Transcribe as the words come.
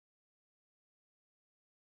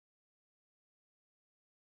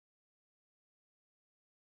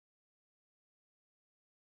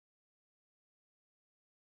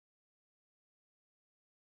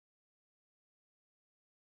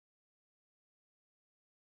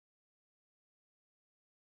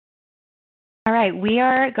right, we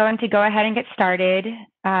are going to go ahead and get started.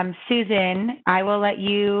 Susan, I will let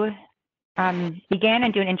you begin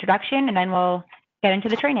and do an introduction, and then we'll get into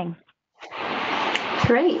the training.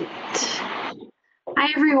 Great. Hi,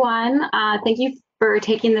 everyone. Thank you for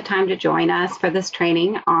taking the time to join us for this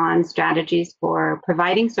training on strategies for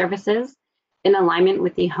providing services in alignment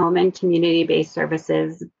with the Home and Community-Based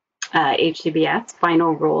Services HCBS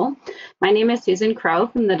Final Rule. My name is Susan Crow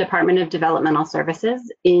from the Department of Developmental Services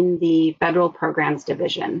in the Federal Programs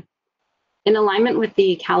Division. In alignment with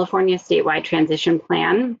the California Statewide Transition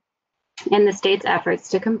Plan and the state's efforts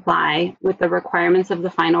to comply with the requirements of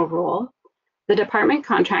the Final Rule, the department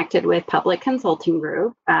contracted with Public Consulting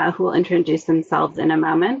Group, who will introduce themselves in a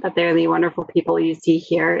moment, but they're the wonderful people you see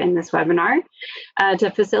here in this webinar, to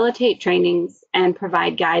facilitate trainings and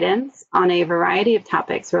provide guidance on a variety of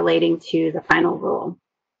topics relating to the Final Rule.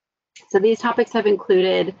 So these topics have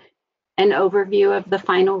included an overview of the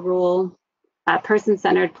Final Rule,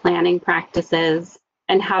 person-centered planning practices,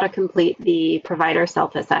 and how to complete the provider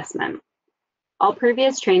self-assessment. All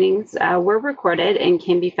previous trainings were recorded and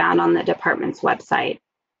can be found on the department's website.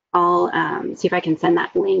 I'll see if I can send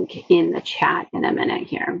that link in the chat in a minute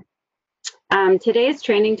here. Today's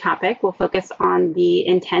training topic will focus on the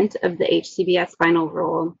intent of the HCBS Final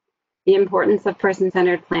Rule, the importance of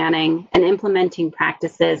person-centered planning, and implementing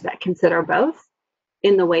practices that consider both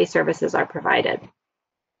in the way services are provided.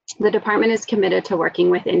 The department is committed to working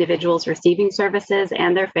with individuals receiving services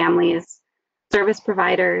and their families, service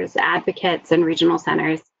providers, advocates, and regional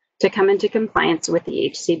centers to come into compliance with the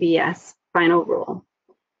HCBS Final Rule.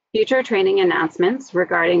 Future training announcements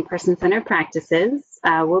regarding person-centered practices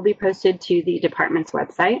will be posted to the department's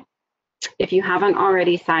website. If you haven't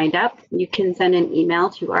already signed up, you can send an email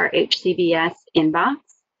to our HCBS inbox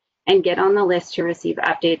and get on the list to receive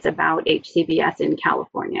updates about HCBS in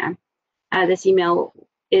California. This email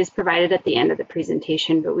is provided at the end of the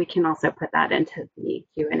presentation, but we can also put that into the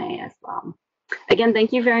Q&A as well. Again,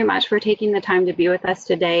 thank you very much for taking the time to be with us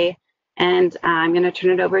today. And I'm going to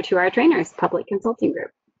turn it over to our trainers, Public Consulting Group.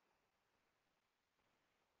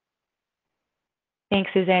 Thanks,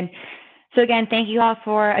 Susan. So again, thank you all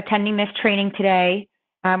for attending this training today.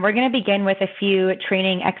 We're going to begin with a few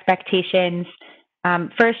training expectations.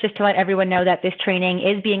 First, just to let everyone know that this training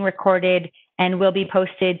is being recorded and will be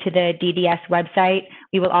posted to the DDS website.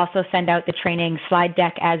 We will also send out the training slide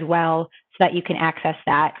deck as well so that you can access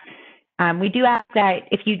that. We do ask that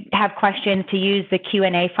if you have questions to use the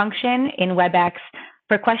Q&A function in WebEx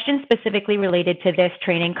for questions specifically related to this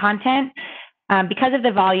training content. Because of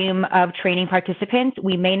the volume of training participants,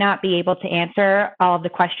 we may not be able to answer all of the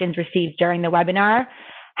questions received during the webinar.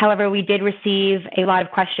 However, we did receive a lot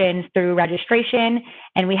of questions through registration,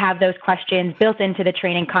 and we have those questions built into the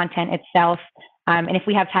training content itself. And if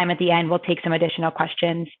we have time at the end, we'll take some additional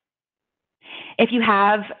questions. If you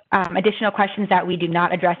have additional questions that we do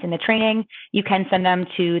not address in the training, you can send them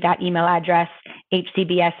to that email address,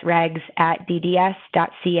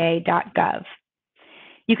 hcbsregs@dds.ca.gov.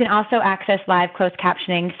 You can also access live closed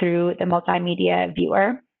captioning through the multimedia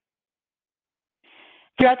viewer.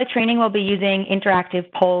 Throughout the training, we'll be using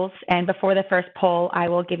interactive polls, and before the first poll, I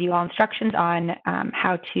will give you all instructions on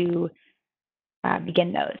how to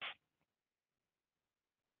begin those.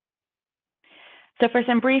 So for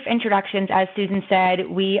some brief introductions, as Susan said,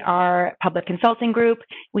 we are Public Consulting Group.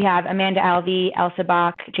 We have Amanda Alvey, Elsa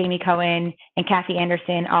Bach, Jamie Cohen, and Kathy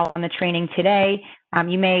Anderson all on the training today.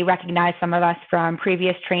 You may recognize some of us from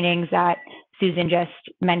previous trainings that Susan just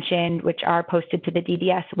mentioned, which are posted to the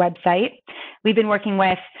DDS website. We've been working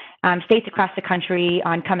with states across the country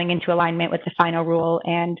on coming into alignment with the Final Rule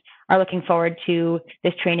and are looking forward to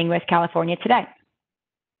this training with California today.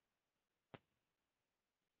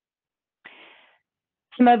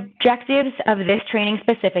 Some objectives of this training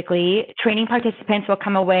specifically: training participants will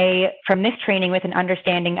come away from this training with an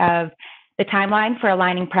understanding of the timeline for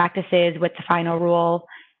aligning practices with the Final Rule,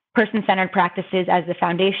 person-centered practices as the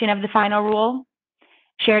foundation of the Final Rule,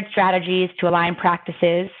 shared strategies to align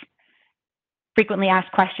practices, frequently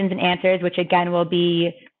asked questions and answers, which again will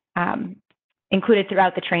be included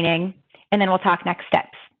throughout the training, and then we'll talk next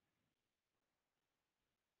steps.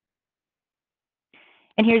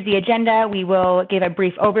 And here's the agenda. We will give a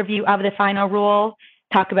brief overview of the Final Rule,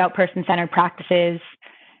 talk about person-centered practices,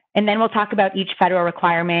 and then we'll talk about each federal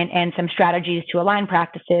requirement and some strategies to align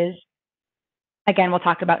practices. Again, we'll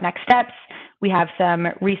talk about next steps. We have some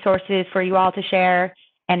resources for you all to share,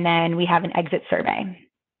 and then we have an exit survey.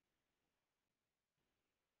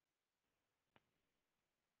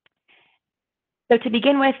 So to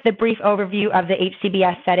begin with, the brief overview of the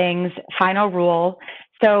HCBS settings Final Rule.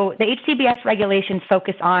 So the HCBS regulations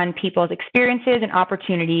focus on people's experiences and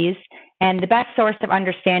opportunities And the best source of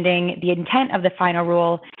understanding the intent of the final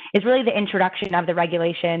rule is really the introduction of the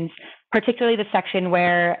regulations, particularly the section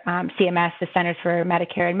where CMS, the Centers for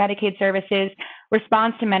Medicare and Medicaid Services,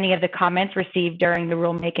 responds to many of the comments received during the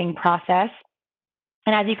rulemaking process.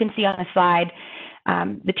 And as you can see on the slide,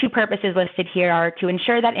 the two purposes listed here are to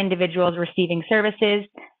ensure that individuals receiving services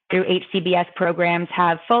through HCBS programs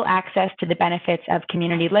have full access to the benefits of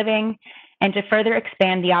community living, and to further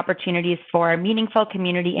expand the opportunities for meaningful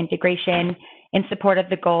community integration in support of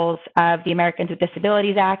the goals of the Americans with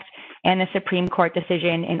Disabilities Act and the Supreme Court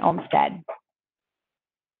decision in Olmstead.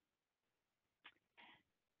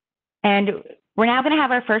 And we're now going to have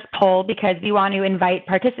our first poll because we want to invite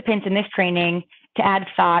participants in this training to add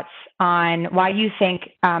thoughts on why you think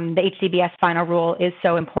the HCBS final rule is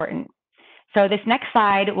so important. So this next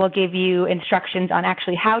slide will give you instructions on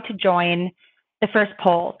actually how to join the first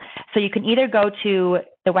poll. So you can either go to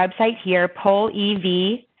the website here,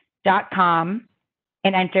 pollev.com,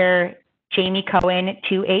 and enter Jamie Cohen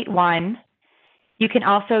 281. You can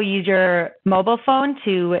also use your mobile phone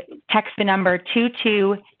to text the number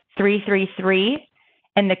 22333,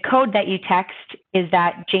 and the code that you text is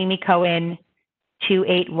that Jamie Cohen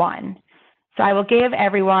 281. So I will give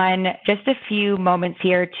everyone just a few moments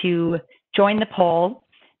here to join the poll.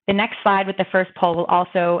 The next slide with the first poll will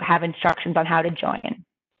also have instructions on how to join.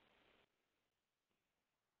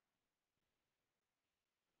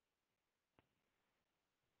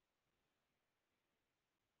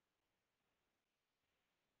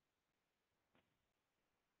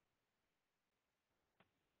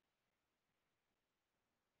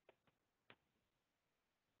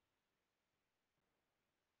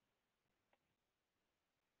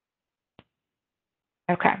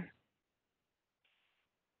 Okay.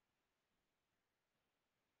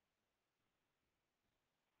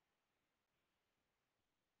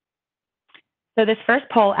 So this first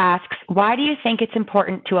poll asks, why do you think it's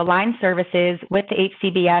important to align services with the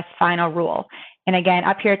HCBS final rule? And again,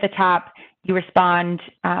 up here at the top, you respond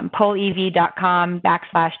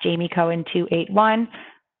pollev.com/Jamie Cohen 281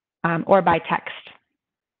 or by text.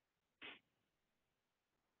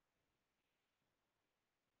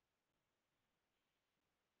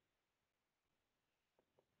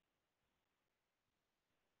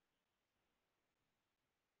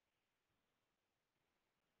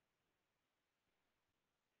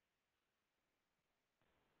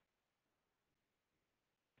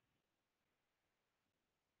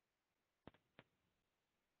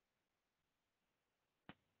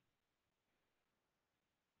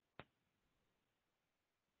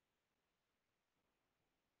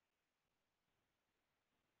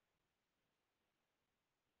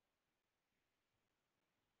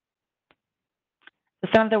 So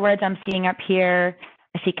some of the words I'm seeing up here,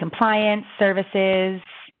 I see compliance, services,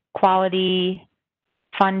 quality,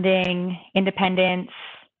 funding, independence,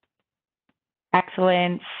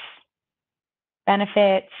 excellence,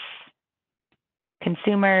 benefits,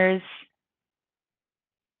 consumers,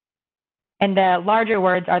 and the larger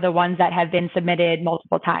words are the ones that have been submitted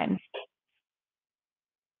multiple times.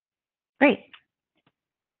 Great.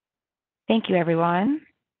 Thank you, everyone.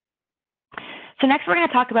 So next we're going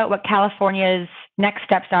to talk about what California's next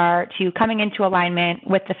steps are to coming into alignment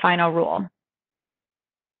with the final rule.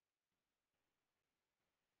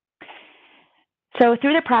 So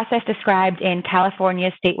through the process described in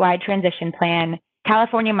California's statewide transition plan,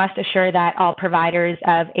 California must assure that all providers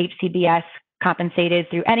of HCBS compensated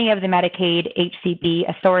through any of the Medicaid HCB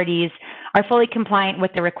authorities are fully compliant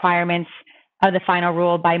with the requirements of the final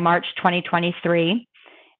rule by March 2023.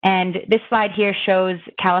 And this slide here shows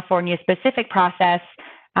California's specific process,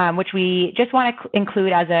 which we just want to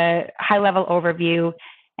include as a high-level overview.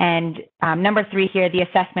 And number 3 here, the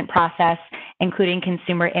assessment process, including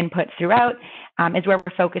consumer input throughout, is where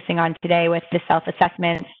we're focusing on today with the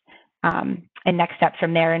self-assessments and next steps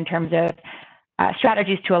from there in terms of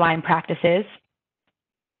strategies to align practices.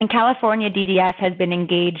 In California, DDS has been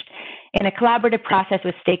engaged in a collaborative process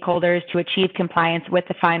with stakeholders to achieve compliance with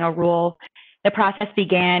the final rule. The process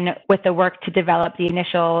began with the work to develop the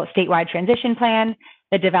initial statewide transition plan,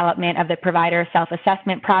 the development of the provider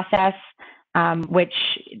self-assessment process, which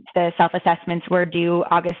the self-assessments were due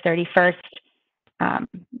August 31st,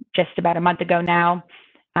 just about a month ago now.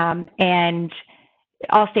 And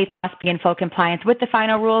all states must be in full compliance with the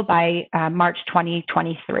final rule by March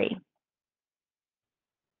 2023.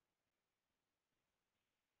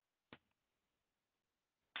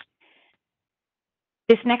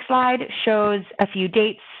 This next slide shows a few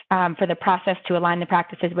dates for the process to align the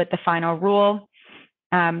practices with the final rule.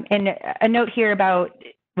 And a note here about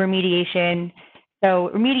remediation. So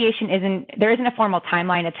remediation there isn't a formal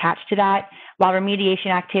timeline attached to that. while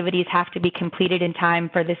remediation activities have to be completed in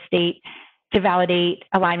time for the state to validate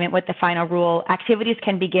alignment with the final rule, activities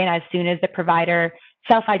can begin as soon as the provider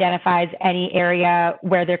self-identifies any area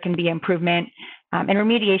where there can be improvement. And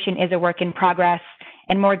remediation is a work in progress,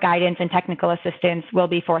 and more guidance and technical assistance will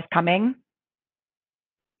be forthcoming.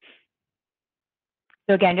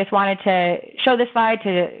 So again, just wanted to show this slide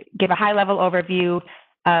to give a high-level overview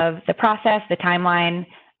of the process, the timeline,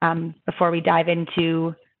 before we dive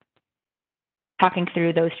into talking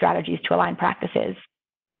through those strategies to align practices.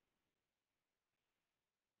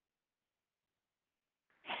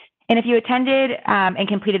 And if you attended and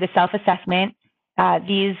completed the self-assessment,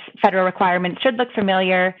 these federal requirements should look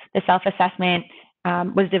familiar. The self-assessment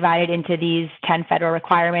was divided into these 10 federal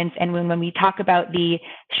requirements. And when we talk about the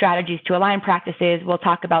strategies to align practices, we'll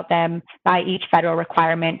talk about them by each federal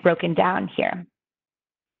requirement broken down here.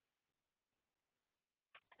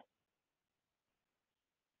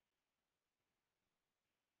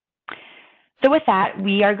 So with that,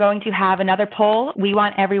 we are going to have another poll. We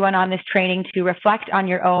want everyone on this training to reflect on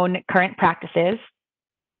your own current practices.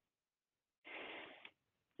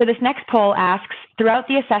 So this next poll asks, throughout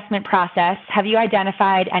the assessment process, have you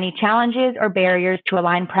identified any challenges or barriers to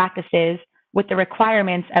align practices with the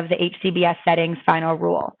requirements of the HCBS settings final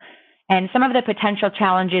rule? And some of the potential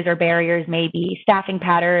challenges or barriers may be staffing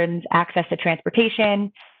patterns, access to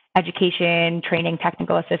transportation, education, training,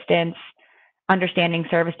 technical assistance, understanding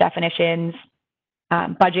service definitions,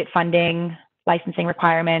 budget funding, licensing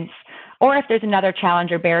requirements, or if there's another challenge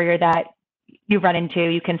or barrier that you run into,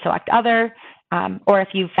 you can select other, or if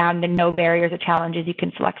you've found no barriers or challenges, you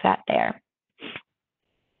can select that there.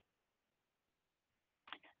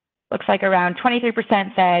 Looks like around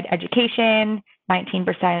 23% said education,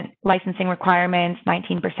 19% licensing requirements,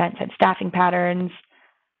 19% said staffing patterns,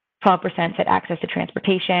 12% said access to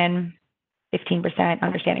transportation, 15%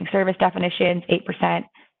 understanding service definitions, 8%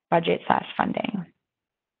 budget/funding.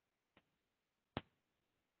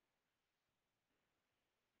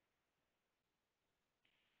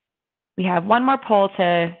 We have one more poll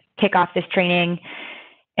to kick off this training,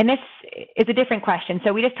 and this is a different question.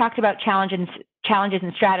 So we just talked about challenges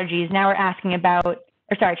and strategies. Now we're asking about,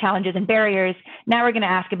 or sorry, challenges and barriers. Now we're going to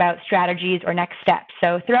ask about strategies or next steps.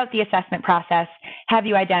 So throughout the assessment process, have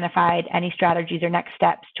you identified any strategies or next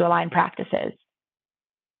steps to align practices?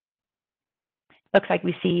 Looks like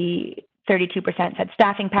we see 32% said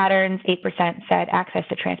staffing patterns, 8% said access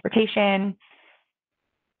to transportation,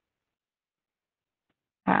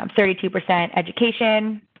 32%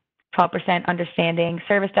 education, 12% understanding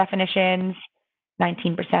service definitions,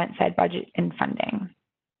 19% said budget and funding.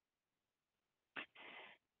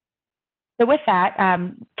 So with that,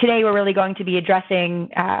 today we're really going to be addressing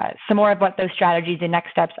some more of what those strategies and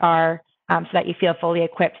next steps are so that you feel fully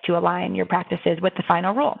equipped to align your practices with the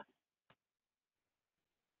final rule.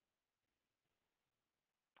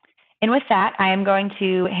 And with that, I am going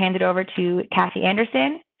to hand it over to Kathy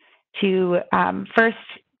Anderson to first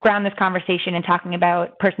ground this conversation in talking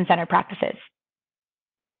about person-centered practices.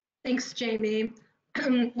 Thanks, Jamie.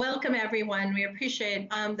 Welcome, everyone. We appreciate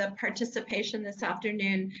the participation this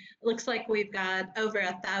afternoon. It looks like we've got over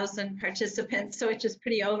 1,000 participants, so it's just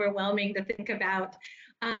pretty overwhelming to think about.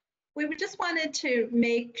 We just wanted to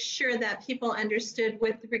make sure that people understood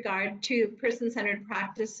with regard to person-centered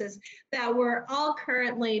practices that we're all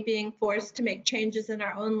currently being forced to make changes in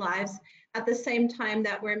our own lives at the same time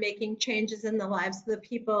that we're making changes in the lives of the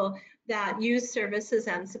people that use services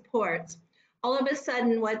and supports. All of a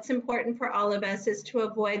sudden, what's important for all of us is to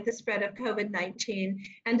avoid the spread of COVID-19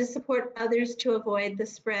 and to support others to avoid the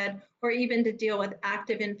spread or even to deal with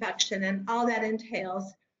active infection and all that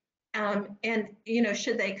entails. And, you know,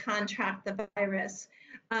 should they contract the virus.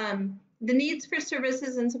 The needs for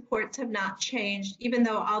services and supports have not changed, even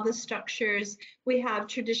though all the structures we have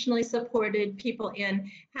traditionally supported people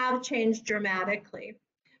in have changed dramatically.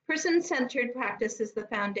 Person-centered practice is the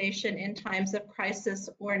foundation in times of crisis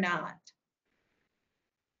or not.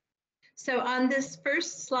 So on this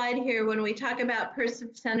first slide here, when we talk about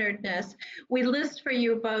person-centeredness, we list for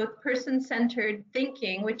you both person-centered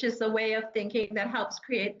thinking, which is the way of thinking that helps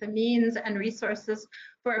create the means and resources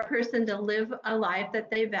for a person to live a life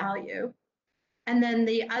that they value. And then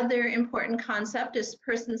the other important concept is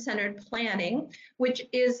person-centered planning, which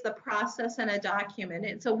is the process and a document.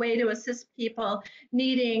 It's a way to assist people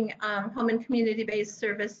needing home and community-based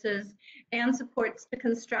services and supports to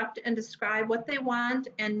construct and describe what they want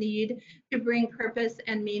and need to bring purpose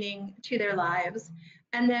and meaning to their lives.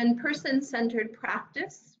 And then person-centered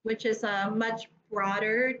practice, which is a much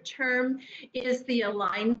broader term, is the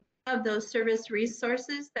alignment of those service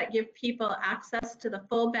resources that give people access to the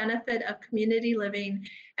full benefit of community living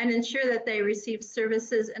and ensure that they receive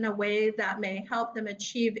services in a way that may help them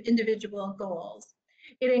achieve individual goals.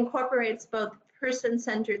 It incorporates both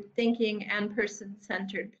person-centered thinking and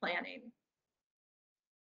person-centered planning.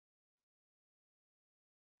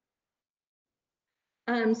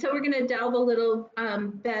 So we're going to delve a little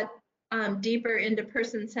bit deeper into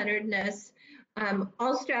person-centeredness.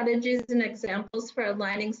 All strategies and examples for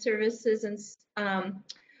aligning services and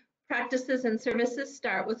practices and services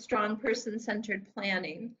start with strong person-centered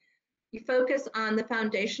planning. You focus on the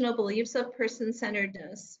foundational beliefs of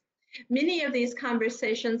person-centeredness. Many of these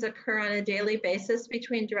conversations occur on a daily basis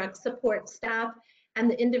between direct support staff and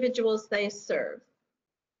the individuals they serve.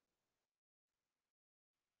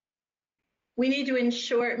 We need to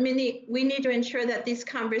ensure that these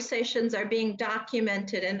conversations are being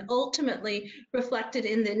documented and ultimately reflected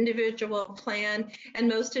in the individual plan, and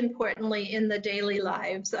most importantly, in the daily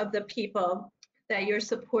lives of the people that you're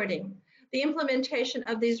supporting. The implementation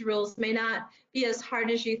of these rules may not be as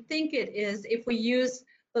hard as you think it is if we use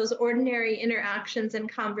those ordinary interactions and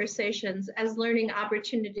conversations as learning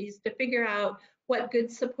opportunities to figure out what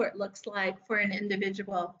good support looks like for an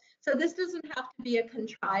individual. So this doesn't have to be a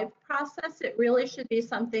contrived process. It really should be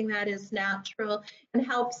something that is natural and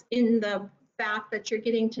helps in the fact that you're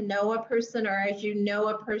getting to know a person, or as you know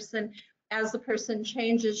a person, as the person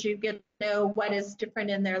changes, you get to know what is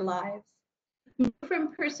different in their lives. Move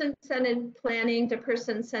from person-centered planning to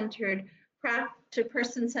person-centered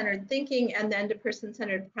thinking, and then to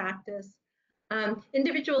person-centered practice.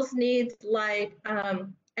 Individuals' needs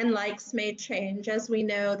and likes may change. As we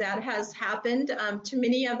know, that has happened to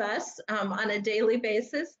many of us on a daily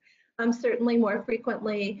basis, certainly more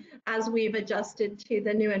frequently as we've adjusted to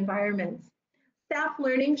the new environments. Staff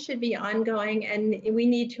learning should be ongoing, and we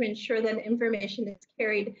need to ensure that information is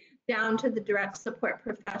carried down to the direct support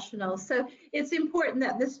professionals. So it's important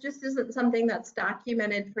that this just isn't something that's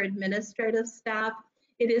documented for administrative staff.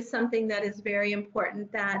 It is something that is very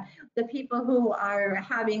important, that the people who are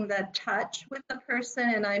having the touch with the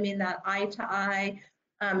person, and I mean that eye to eye,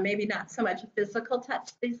 maybe not so much a physical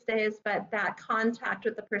touch these days, but that contact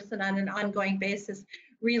with the person on an ongoing basis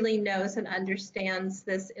really knows and understands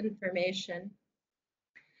this information.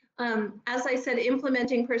 As I said,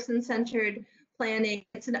 implementing person-centered planning,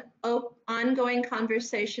 it's an ongoing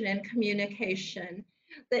conversation and communication.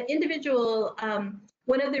 The individual,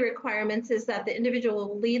 one of the requirements is that the individual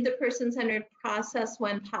will lead the person-centered process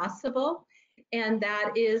when possible, and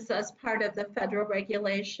that is as part of the federal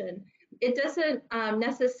regulation. It doesn't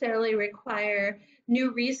necessarily require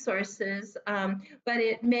new resources, but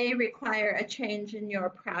it may require a change in your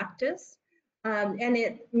practice. And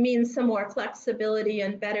it means some more flexibility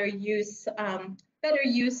and better use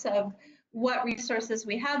of what resources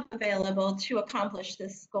we have available to accomplish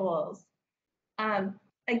these goals.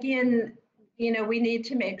 Again, we need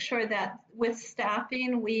to make sure that with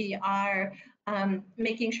staffing, we are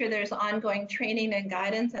making sure there's ongoing training and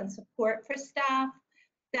guidance and support for staff,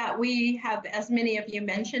 that we have, as many of you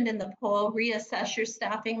mentioned in the poll, reassess your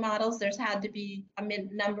staffing models. There's had to be a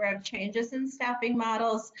number of changes in staffing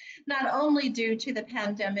models, not only due to the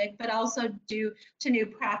pandemic, but also due to new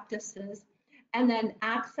practices. And then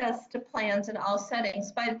access to plans in all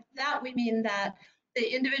settings. By that, we mean that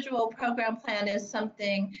the individual program plan is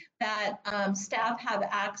something that staff have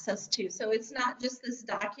access to. So it's not just this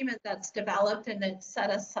document that's developed and it's set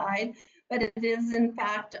aside, but it is in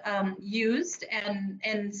fact used,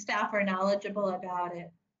 and staff are knowledgeable about it.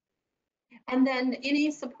 And then any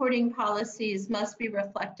supporting policies must be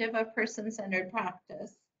reflective of person-centered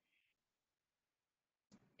practice.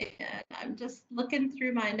 And I'm just looking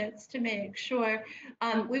through my notes to make sure.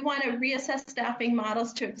 We want to reassess staffing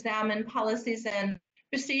models to examine policies and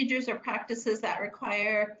procedures or practices that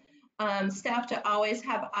require staff to always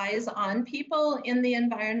have eyes on people in the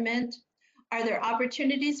environment. Are there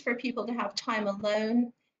opportunities for people to have time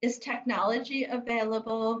alone? Is technology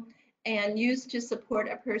available and used to support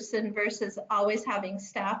a person versus always having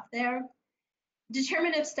staff there?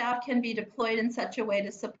 Determine if staff can be deployed in such a way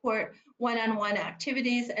to support one-on-one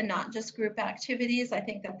activities and not just group activities. I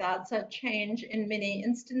think that that's a change in many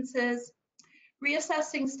instances.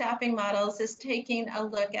 Reassessing staffing models is taking a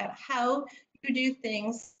look at how you do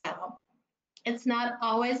things now. It's not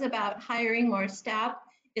always about hiring more staff.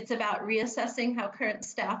 It's about reassessing how current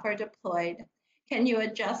staff are deployed. Can you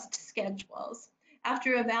adjust schedules?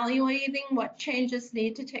 After evaluating what changes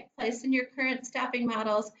need to take place in your current staffing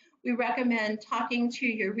models, we recommend talking to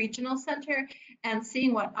your regional center and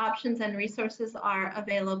seeing what options and resources are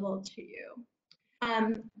available to you.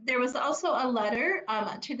 There was also a letter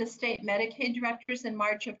to the state Medicaid directors in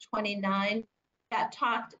March of 29 that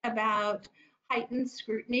talked about heightened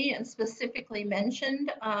scrutiny and specifically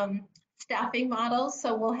mentioned staffing models.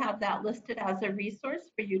 So we'll have that listed as a resource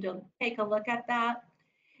for you to take a look at that.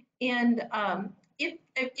 And if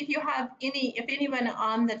anyone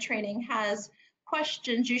on the training has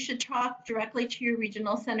questions, you should talk directly to your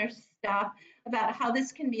regional center staff about how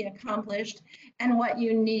this can be accomplished and what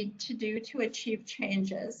you need to do to achieve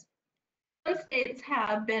changes. Some states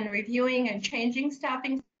have been reviewing and changing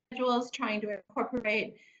staffing schedules, trying to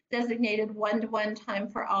incorporate designated one-to-one time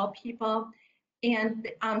for all people. And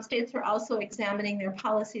states are also examining their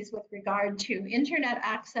policies with regard to internet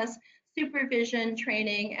access, supervision,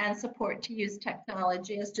 training, and support to use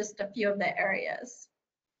technology as just a few of the areas.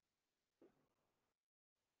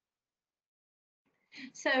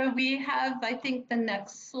 So we have, I think, the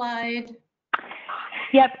next slide.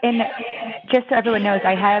 Yep, and just so everyone knows,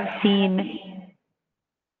 I have seen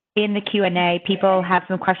in the Q&A, people have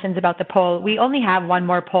some questions about the poll. We only have one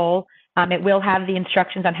more poll. It will have the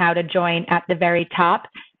instructions on how to join at the very top.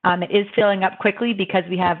 It is filling up quickly because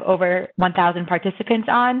we have over 1,000 participants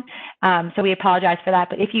on. So we apologize for that.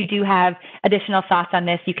 But if you do have additional thoughts on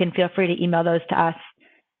this, you can feel free to email those to us.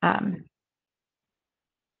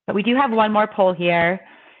 But we do have one more poll here.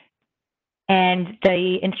 And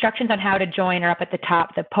the instructions on how to join are up at the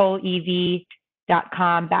top, the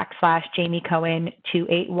pollev.com/Jamie Cohen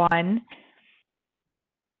 281.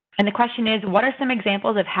 And the question is, what are some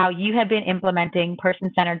examples of how you have been implementing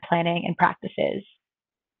person-centered planning and practices?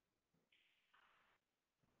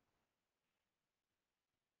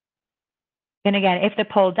 And again, if the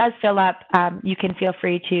poll does fill up, you can feel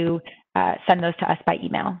free to send those to us by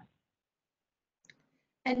email.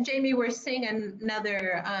 And Jamie, we're seeing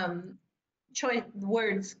another choice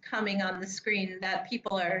words coming on the screen that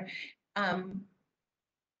people are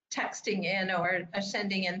texting in or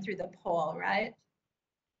sending in through the poll, right?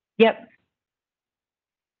 Yep.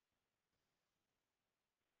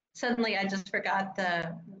 Suddenly I just forgot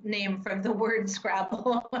the name from the word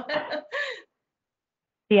Scrabble.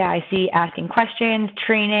 Yeah, I see asking questions,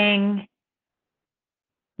 training,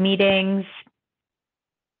 meetings,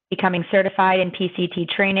 becoming certified in PCT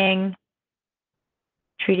training,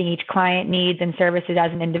 treating each client needs and services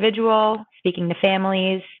as an individual, speaking to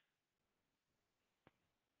families,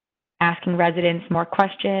 asking residents more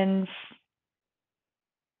questions,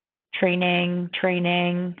 training,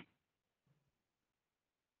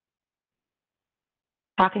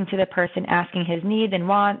 talking to the person, asking his needs and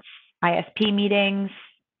wants, ISP meetings,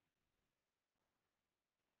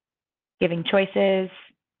 giving choices,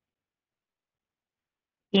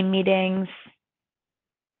 team meetings,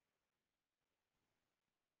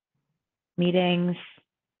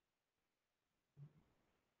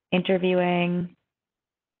 interviewing,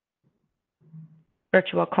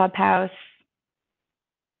 virtual clubhouse,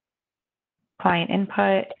 client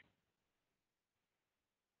input,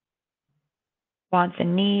 wants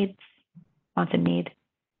and need,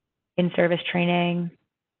 in-service training.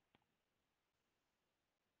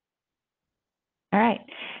 All right.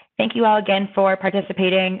 Thank you all again for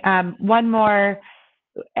participating. One more,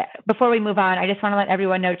 before we move on, I just want to let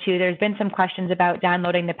everyone know too, there's been some questions about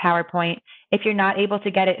downloading the PowerPoint. If you're not able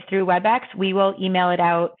to get it through WebEx, we will email it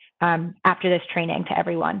out after this training to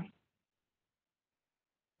everyone.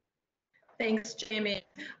 Thanks, Jamie.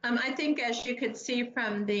 I think as you could see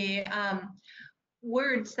from the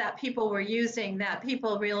words that people were using, that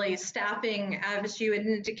people really staffing, as you had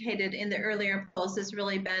indicated in the earlier polls, has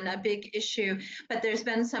really been a big issue. But there's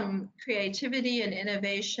been some creativity and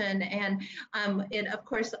innovation, and it of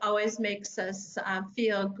course always makes us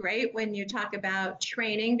feel great when you talk about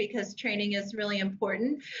training, because training is really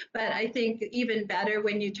important. But I think even better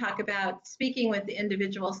when you talk about speaking with the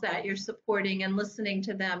individuals that you're supporting and listening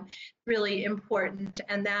to them, really important.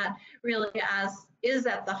 And that really is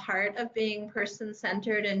at the heart of being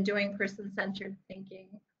person-centered and doing person-centered thinking.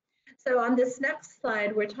 So on this next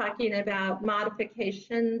slide, we're talking about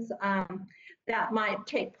modifications that might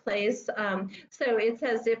take place. So it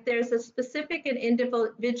says if there's a specific and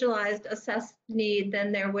individualized assessed need,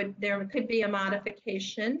 then there could be a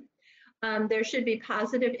modification. There should be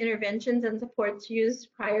positive interventions and supports used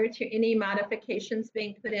prior to any modifications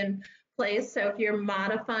being put in place. So if you're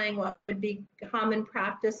modifying what would be common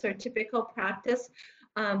practice or typical practice,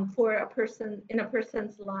 for a person in a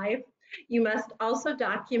person's life. You must also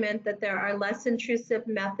document that there are less intrusive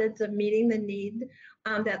methods of meeting the need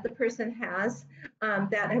that the person has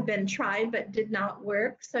that have been tried but did not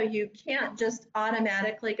work. So you can't just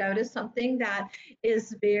automatically go to something that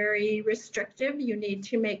is very restrictive. You need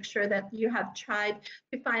to make sure that you have tried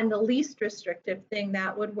to find the least restrictive thing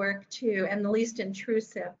that would work too, and the least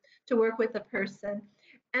intrusive to work with the person.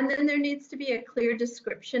 And then there needs to be a clear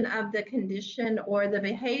description of the condition or the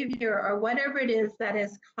behavior or whatever it is that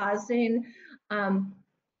is causing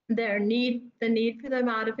the need for the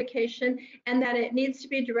modification, and that it needs to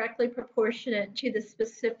be directly proportionate to the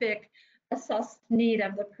specific assessed need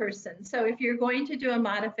of the person. So if you're going to do a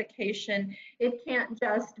modification, it can't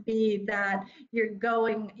just be that you're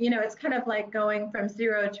going, it's kind of like going from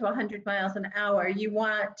 0 to 100 miles an hour. You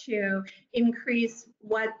want to increase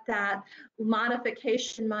what that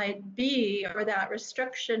modification might be or that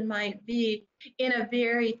restriction might be in a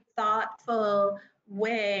very thoughtful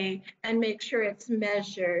way and make sure it's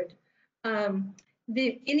measured.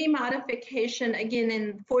 Any modification, again,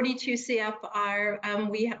 in 42 CFR,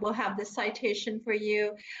 we will have the citation for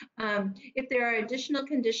you. If there are additional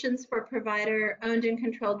conditions for provider-owned and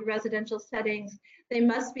controlled residential settings, they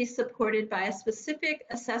must be supported by a specific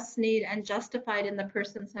assessed need and justified in the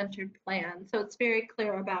person-centered plan. So it's very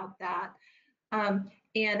clear about that. And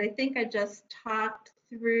I think I just talked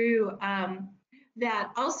through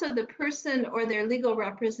that also the person or their legal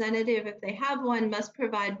representative, if they have one, must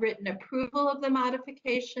provide written approval of the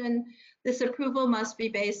modification. This approval must be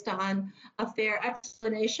based on a fair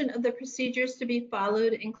explanation of the procedures to be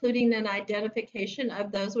followed, including an identification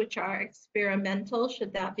of those which are experimental,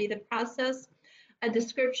 should that be the process, a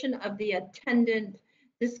description of the attendant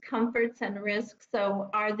discomforts and risks. So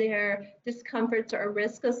are there discomforts or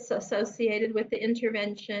risks associated with the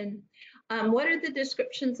intervention? What are the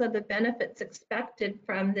descriptions of the benefits expected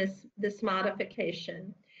from this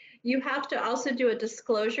modification? You have to also do a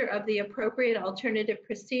disclosure of the appropriate alternative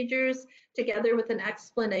procedures together with an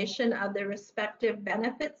explanation of the respective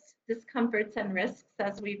benefits, discomforts, and risks,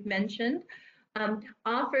 as we've mentioned.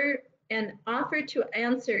 Offer to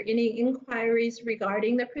answer any inquiries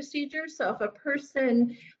regarding the procedure. So if a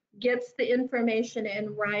person gets the information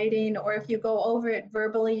in writing, or if you go over it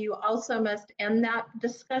verbally, you also must end that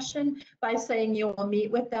discussion by saying you will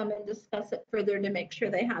meet with them and discuss it further to make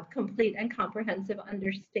sure they have complete and comprehensive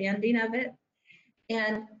understanding of it.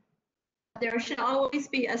 And there should always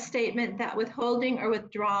be a statement that withholding or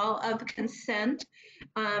withdrawal of consent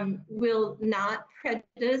will not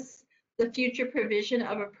prejudice the future provision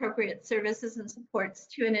of appropriate services and supports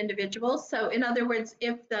to an individual. So in other words,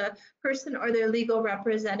 if the person or their legal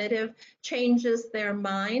representative changes their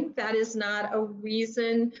mind, that is not a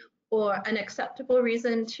reason or an acceptable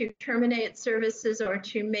reason to terminate services or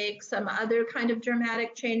to make some other kind of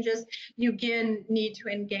dramatic changes. You again need to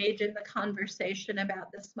engage in the conversation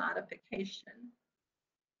about this modification.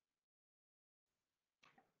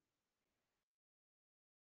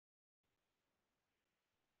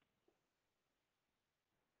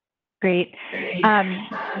 Great.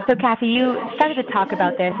 So Kathy, you started to talk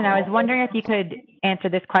about this, and I was wondering if you could answer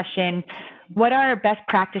this question. What are best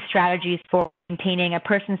practice strategies for maintaining a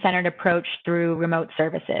person-centered approach through remote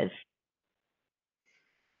services?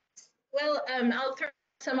 Well, I'll throw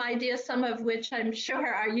some ideas, some of which I'm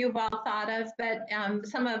sure you've all thought of, but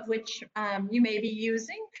some of which you may be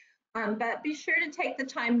using. But be sure to take the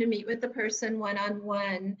time to meet with the person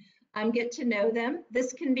one-on-one. Get to know them.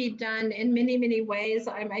 This can be done in many, many ways.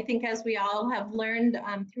 I think as we all have learned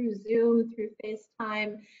through Zoom, through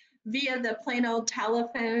FaceTime, via the plain old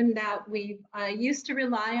telephone that we used to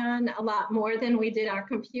rely on a lot more than we did our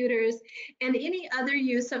computers, and any other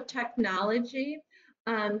use of technology.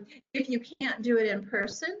 If you can't do it in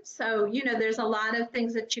person. So, there's a lot of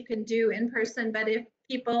things that you can do in person, but if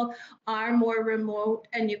people are more remote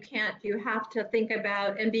and you have to think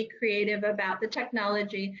about and be creative about the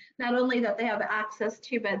technology, not only that they have access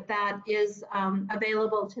to, but that is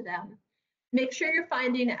available to them. Make sure you're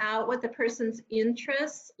finding out what the person's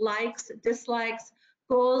interests, likes, dislikes,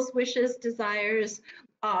 goals, wishes, desires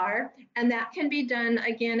are, and that can be done,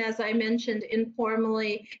 again, as I mentioned,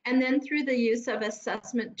 informally, and then through the use of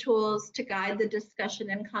assessment tools to guide the discussion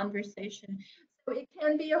and conversation. So it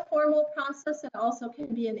can be a formal process, it also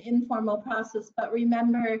can be an informal process, but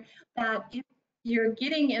remember that if you're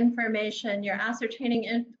getting information, you're ascertaining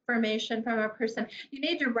information from a person, you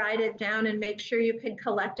need to write it down and make sure you can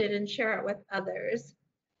collect it and share it with others.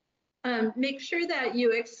 Make sure that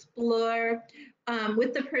you explore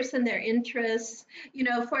with the person their interests.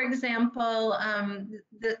 For example,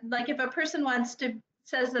 like if a person wants to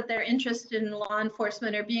says that they're interested in law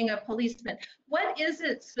enforcement or being a policeman. What is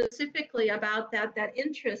it specifically about that that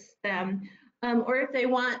interests them? Or if they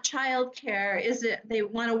want childcare, is it they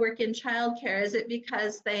want to work in childcare? Is it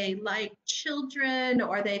because they like children,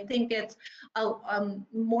 or they think it's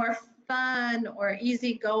more fun or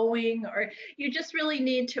easygoing? Or you just really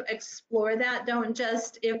need to explore that. Don't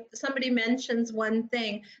just, if somebody mentions one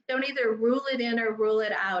thing, don't either rule it in or rule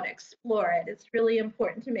it out. Explore it. It's really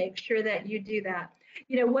important to make sure that you do that.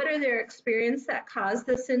 You know, what are their experience that caused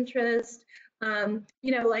this interest?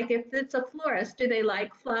 You know, like if it's a florist, do they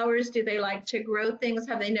like flowers? Do they like to grow things?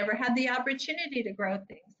 Have they never had the opportunity to grow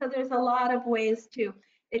things? So there's a lot of ways to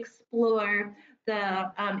explore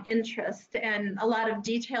the interest and a lot of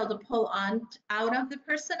detail to pull on out of the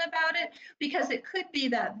person about it, because it could be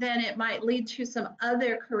that then it might lead to some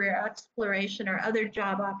other career exploration or other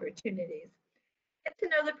job opportunities. Get to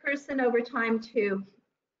know the person over time too.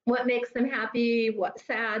 What makes them happy, what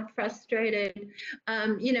sad, frustrated.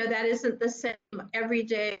 You know, that isn't the same every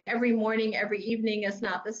day, every morning, every evening is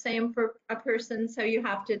not the same for a person. So you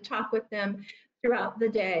have to talk with them throughout the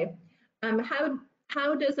day.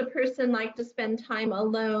 How does a person like to spend time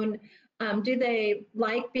alone? Do they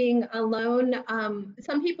like being alone?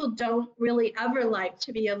 Some people don't really ever like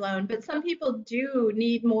to be alone, but some people do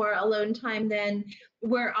need more alone time than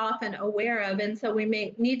we're often aware of. And so we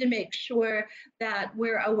may need to make sure that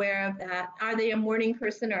we're aware of that. Are they a morning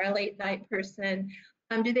person or a late night person?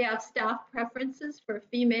 Do they have staff preferences for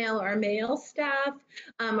female or male staff?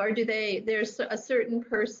 Or do there's a certain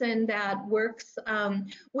person that works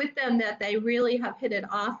with them that they really have hit it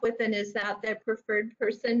off with, and is that their preferred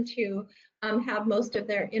person to have most of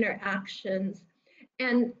their interactions?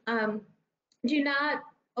 And do not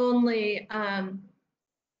only,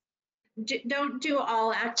 don't do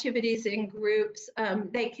all activities in groups.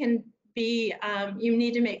 They can be, you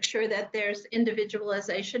need to make sure that there's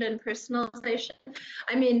individualization and personalization.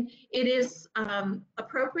 I mean, it is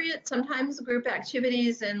appropriate sometimes group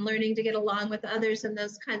activities and learning to get along with others and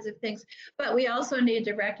those kinds of things, but we also need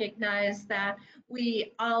to recognize that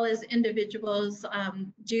we all as individuals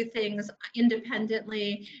do things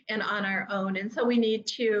independently and on our own, and so we need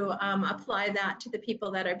to apply that to the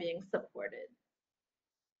people that are being supported.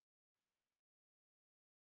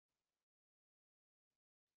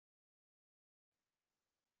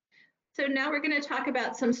 So now we're going to talk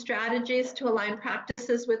about some strategies to align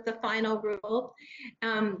practices with the final rule.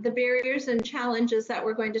 The barriers and challenges that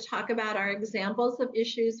we're going to talk about are examples of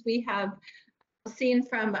issues we have seen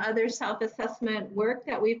from other self-assessment work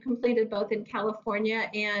that we've completed both in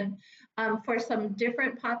California and for some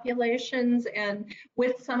different populations and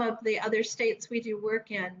with some of the other states we do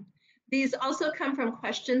work in. These also come from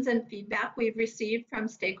questions and feedback we've received from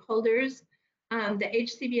stakeholders, the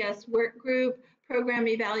HCBS work group, program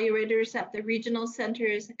evaluators at the regional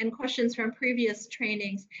centers, and questions from previous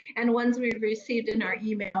trainings and ones we've received in our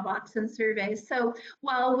email box and surveys. So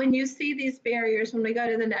while when you see these barriers, when we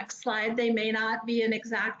go to the next slide, they may not be an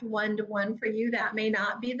exact one-to-one for you. That may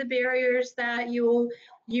not be the barriers that you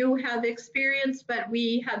have experienced, but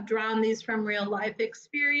we have drawn these from real life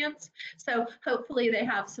experience. So hopefully they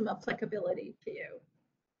have some applicability to you.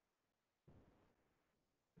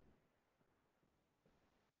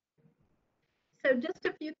 So just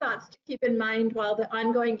a few thoughts to keep in mind while the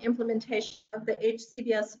ongoing implementation of the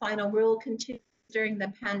HCBS Final Rule continues during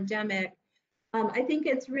the pandemic. I think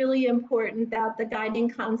it's really important that the guiding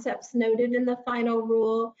concepts noted in the Final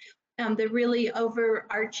Rule, the really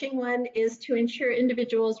overarching one, is to ensure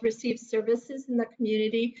individuals receive services in the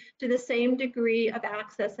community to the same degree of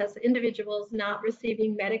access as individuals not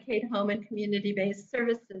receiving Medicaid home and community-based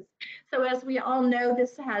services. So as we all know,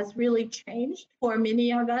 this has really changed for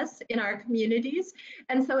many of us in our communities,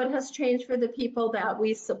 and so it has changed for the people that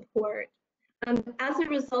we support. As a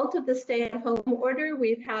result of the stay-at-home order,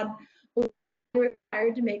 we've had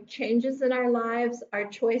required to make changes in our lives. Our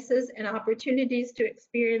choices and opportunities to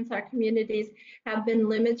experience our communities have been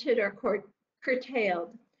limited or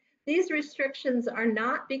curtailed. These restrictions are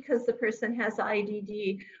not because the person has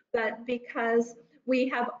IDD, but because we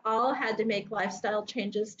have all had to make lifestyle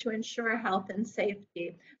changes to ensure health and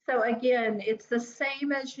safety. So again, it's the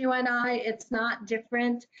same as you and I, it's not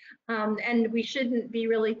different, and we shouldn't be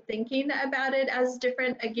really thinking about it as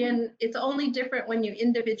different. Again, it's only different when you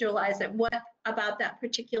individualize it. What about that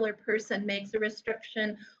particular person makes a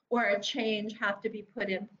restriction or a change have to be put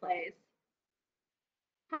in place?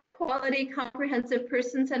 Quality, comprehensive,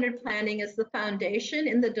 person-centered planning is the foundation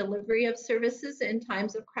in the delivery of services in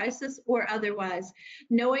times of crisis or otherwise.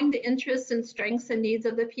 Knowing the interests and strengths and needs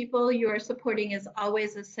of the people you are supporting is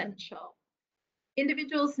always essential.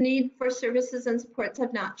 Individuals' need for services and supports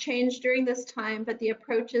have not changed during this time, but the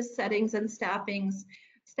approaches, settings, and staffing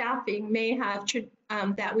may have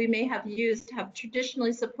that we may have used to have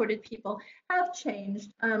traditionally supported people have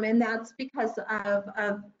changed, and that's because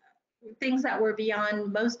of things that were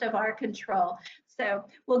beyond most of our control. So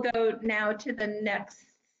we'll go now to the next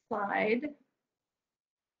slide.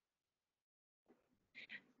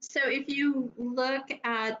 So if you look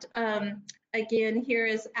at, again, here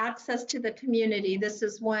is access to the community. This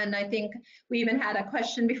is one, I think we even had a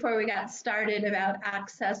question before we got started about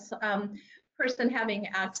access, person having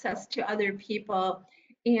access to other people.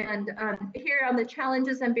 And here on the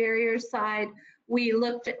challenges and barriers side,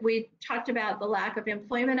 we talked about the lack of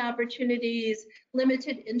employment opportunities,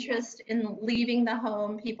 limited interest in leaving the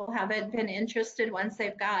home. People haven't been interested once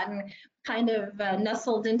they've gotten kind of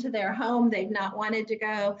nestled into their home. They've not wanted to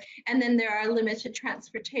go. And then there are limited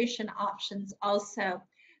transportation options also.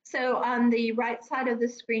 So on the right side of the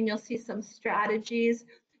screen, you'll see some strategies.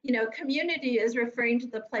 You know, community is referring to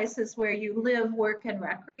the places where you live, work, and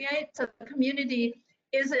recreate. So the community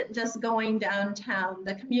isn't just going downtown.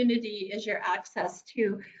 The community is your access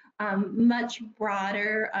to much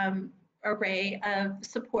broader array of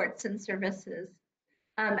supports and services.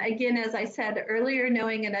 Again, as I said earlier,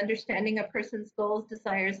 knowing and understanding a person's goals,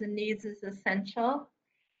 desires, and needs is essential.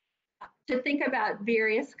 To think about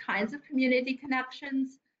various kinds of community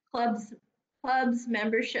connections, clubs,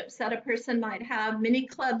 memberships that a person might have. Many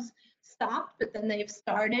clubs stopped, but then they've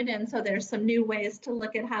started, and so there's some new ways to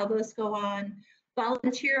look at how those go on.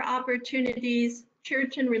 Volunteer opportunities,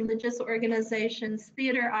 church and religious organizations,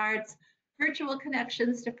 theater arts, virtual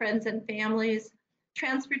connections to friends and families,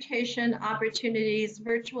 transportation opportunities,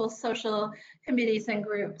 virtual social committees and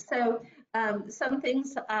groups. So some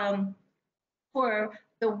things for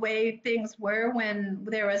the way things were when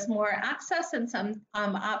there was more access, and some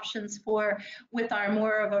options for with our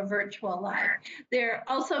more of a virtual life. There are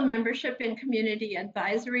also membership in community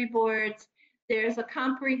advisory boards. There's a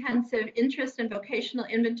comprehensive interest and vocational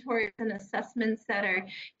inventory and assessments that are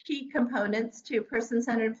key components to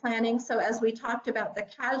person-centered planning. So as we talked about the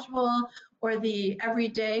casual or the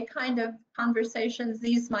everyday kind of conversations,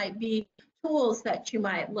 these might be tools that you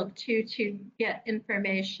might look to get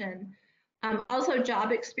information. Also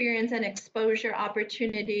job experience and exposure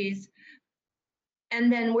opportunities. And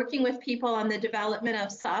then working with people on the development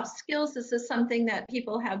of soft skills. This is something that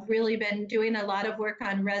people have really been doing a lot of work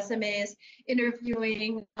on: resumes,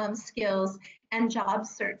 interviewing skills, and job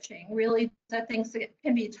searching. Really, the things that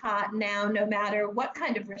can be taught now, no matter what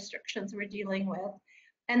kind of restrictions we're dealing with.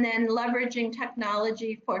 And then leveraging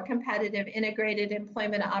technology for competitive integrated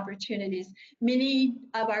employment opportunities. Many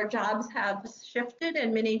of our jobs have shifted,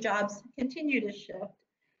 and many jobs continue to shift.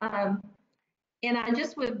 And I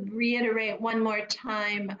just would reiterate one more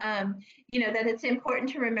time, that it's important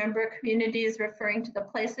to remember community is referring to the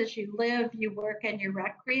places you live, you work, and you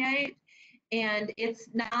recreate. And it's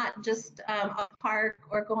not just a park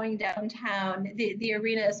or going downtown. The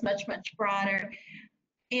arena is much, much broader.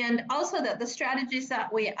 And also that the strategies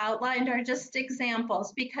that we outlined are just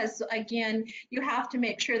examples, because again, you have to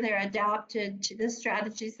make sure they're adapted to the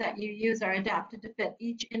strategies that you use are adapted to fit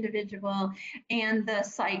each individual and the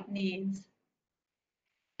site needs.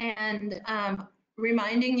 And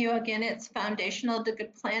reminding you again, it's foundational to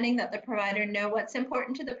good planning that the provider know what's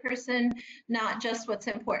important to the person, not just what's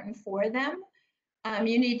important for them.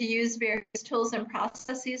 You need to use various tools and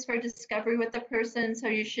processes for discovery with the person. So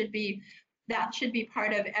that should be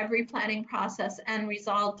part of every planning process and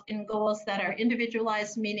result in goals that are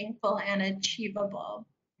individualized, meaningful, and achievable.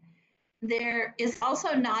 There is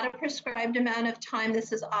also not a prescribed amount of time.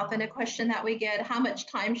 This is often a question that we get. How much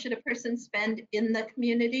time should a person spend in the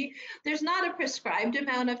community? There's not a prescribed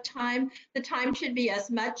amount of time. The time should be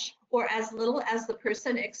as much or as little as the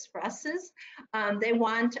person expresses. They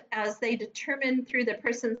want, as they determine through the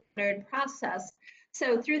person-centered process.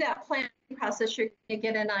 So through that planning process, you're going to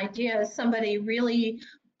get an idea. Is somebody really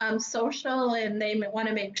social, and they want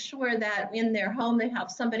to make sure that in their home they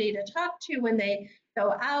have somebody to talk to when they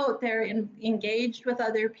go out, they're engaged with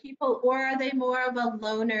other people, or are they more of a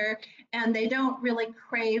loner and they don't really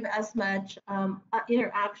crave as much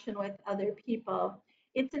interaction with other people?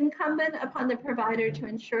 It's incumbent upon the provider to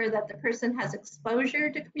ensure that the person has exposure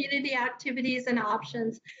to community activities and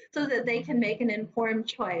options so that they can make an informed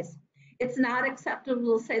choice. It's not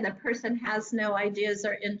acceptable to say the person has no ideas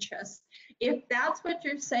or interests. If that's what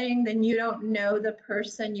you're saying, then you don't know the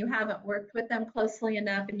person, you haven't worked with them closely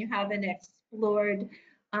enough, and you haven't explored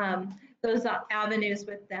those avenues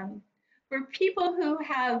with them. For people who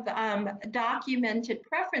have documented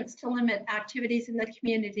preference to limit activities in the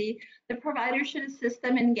community, the provider should assist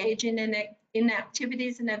them engaging in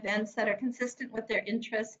activities and events that are consistent with their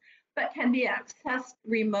interests, but can be accessed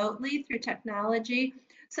remotely through technology,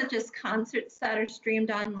 such as concerts that are streamed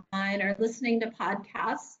online or listening to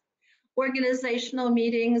podcasts, organizational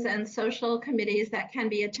meetings, and social committees that can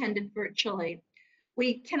be attended virtually.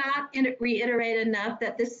 We cannot reiterate enough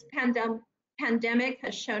that this pandemic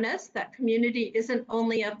has shown us that community isn't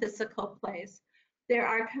only a physical place. There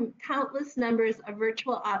are countless numbers of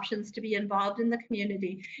virtual options to be involved in the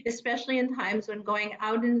community, especially in times when going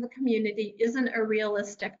out into the community isn't a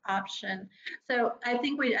realistic option. So I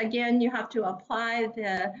think again, you have to apply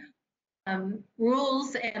the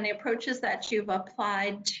rules and the approaches that you've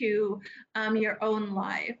applied to your own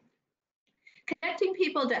life. Connecting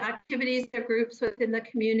people to activities or groups within the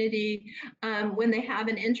community when they have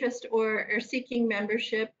an interest or are seeking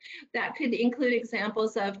membership. That could include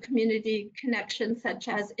examples of community connections such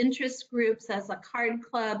as interest groups as a card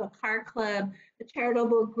club, a car club, a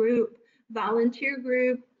charitable group, volunteer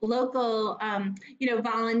group, local,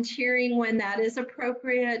 volunteering when that is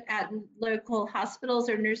appropriate at local hospitals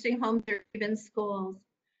or nursing homes or even schools.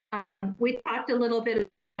 We talked a little bit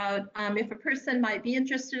about if a person might be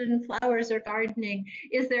interested in flowers or gardening,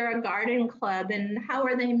 is there a garden club and how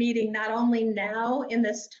are they meeting not only now in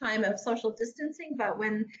this time of social distancing, but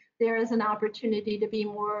when there is an opportunity to be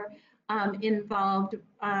more involved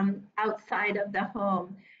outside of the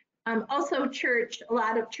home. Also church, a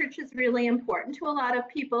lot of church is really important to a lot of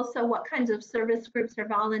people. So what kinds of service groups or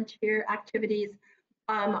volunteer activities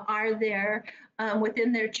are there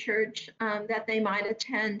within their church that they might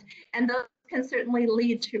attend? And those can certainly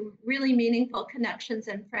lead to really meaningful connections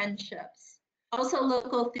and friendships. Also,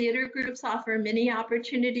 local theater groups offer many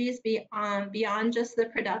opportunities beyond just the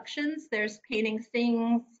productions. There's painting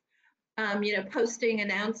things, posting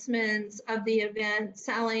announcements of the event,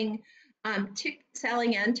 selling and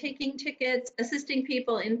taking tickets, assisting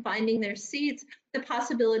people in finding their seats. The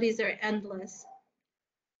possibilities are endless.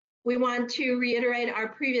 We want to reiterate our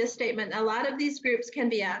previous statement. A lot of these groups can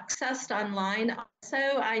be accessed online.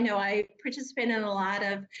 Also, I know I participate in a lot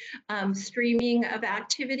of streaming of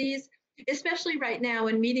activities, especially right now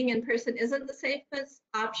when meeting in person isn't the safest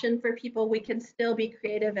option for people. We can still be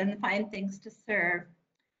creative and find things to serve.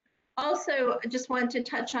 Also, I just want to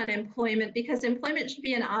touch on employment because employment should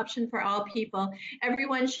be an option for all people.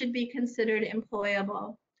 Everyone should be considered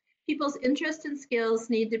employable. People's interests and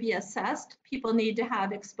skills need to be assessed. People need to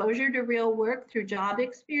have exposure to real work through job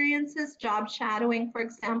experiences, job shadowing, for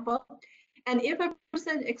example. And if a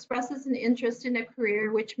person expresses an interest in a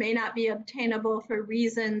career which may not be obtainable for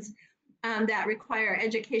reasons that require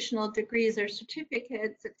educational degrees or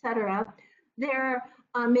certificates, etc., there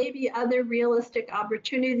may be other realistic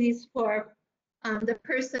opportunities for the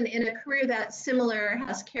person in a career that's similar,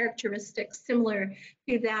 has characteristics similar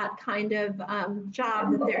to that kind of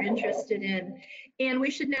job that they're interested in. And we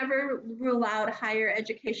should never rule out higher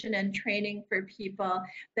education and training for people.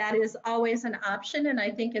 That is always an option, and I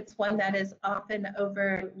think it's one that is often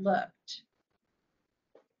overlooked.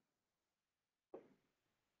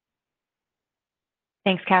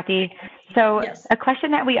 Thanks, Kathy. So Yes. A question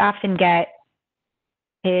that we often get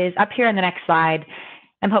is up here on the next slide.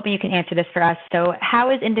 I'm hoping you can answer this for us. So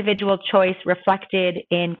how is individual choice reflected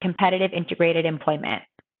in competitive integrated employment?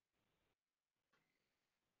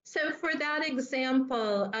 So for that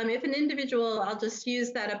example, if an individual, I'll just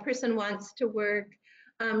use that, a person wants to work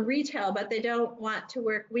retail, but they don't want to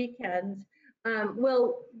work weekends.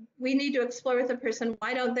 Well, we need to explore with the person,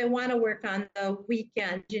 why don't they want to work on the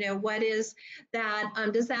weekend? What is that?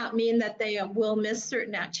 Does that mean that they will miss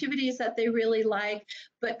certain activities that they really like?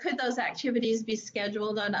 But could those activities be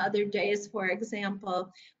scheduled on other days, for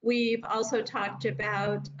example? We've also talked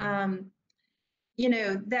about that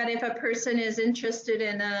if a person is interested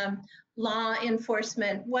in law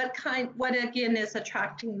enforcement, what again is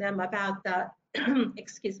attracting them about that?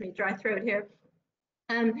 Excuse me, dry throat here.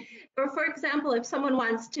 Or for example, if someone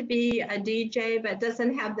wants to be a DJ but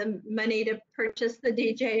doesn't have the money to purchase the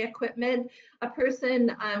DJ equipment, a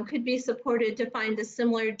person could be supported to find a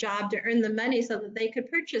similar job to earn the money so that they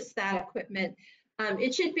could purchase that equipment.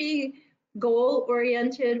 It should be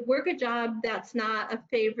goal-oriented. Work a job that's not a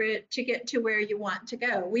favorite to get to where you want to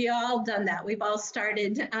go. We all done that. We've all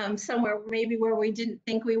started somewhere maybe where we didn't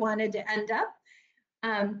think we wanted to end up.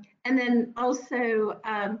 And then also,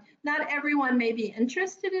 not everyone may be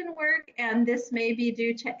interested in work, and this may be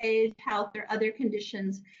due to age, health, or other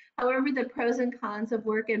conditions. However, the pros and cons of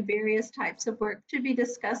work and various types of work should be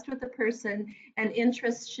discussed with the person, and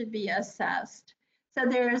interests should be assessed. So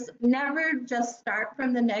there's never just start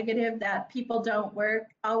from the negative that people don't work.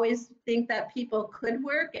 Always think that people could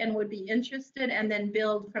work and would be interested, and then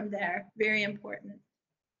build from there. Very important.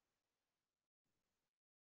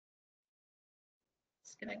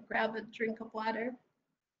 Just gonna grab a drink of water.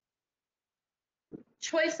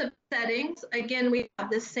 Choice of settings. Again, we have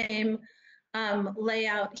the same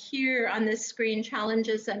layout here on this screen,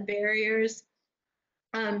 challenges and barriers.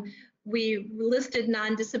 We listed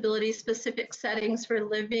non-disability specific settings for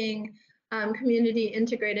living, community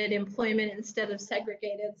integrated employment instead of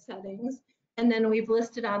segregated settings. And then we've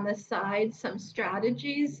listed on the side some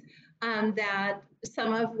strategies that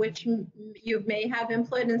some of which you may have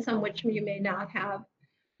employed and some which you may not have.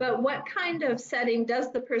 But what kind of setting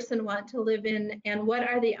does the person want to live in, and what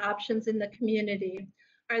are the options in the community?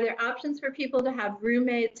 Are there options for people to have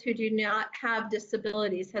roommates who do not have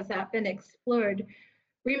disabilities? Has that been explored?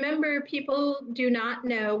 Remember, people do not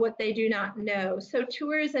know what they do not know, so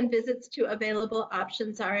tours and visits to available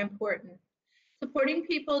options are important. Supporting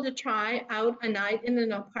people to try out a night in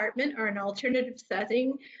an apartment or an alternative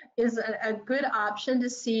setting is a good option to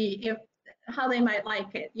see how they might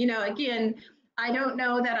like it. You know, again, I don't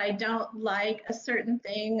know that I don't like a certain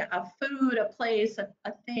thing, a food, a place,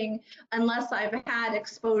 a thing, unless I've had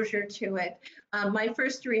exposure to it. My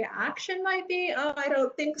first reaction might be, oh, I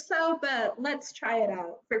don't think so, but let's try it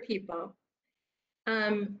out for people.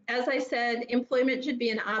 As I said, employment should be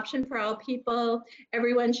an option for all people.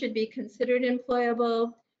 Everyone should be considered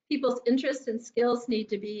employable. People's interests and skills need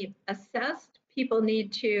to be assessed. People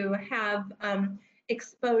need to have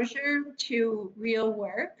exposure to real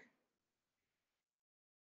work.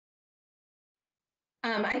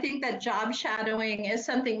 I think that job shadowing is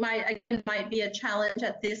something might be a challenge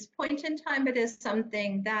at this point in time, but is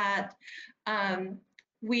something that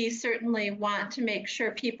we certainly want to make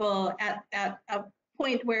sure people at a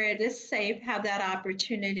point where it is safe have that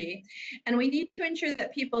opportunity. And we need to ensure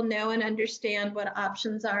that people know and understand what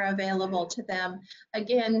options are available to them.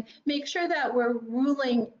 Again, make sure that we're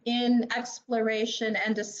ruling in exploration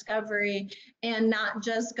and discovery and not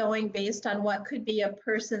just going based on what could be a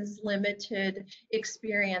person's limited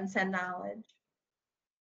experience and knowledge.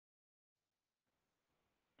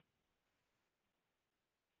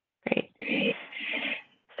 Great.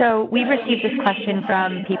 So we've received this question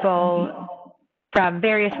from people from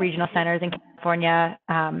various regional centers in California,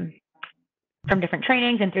 from different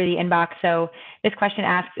trainings and through the inbox. So this question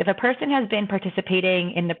asks, if a person has been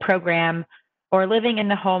participating in the program or living in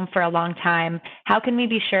the home for a long time, how can we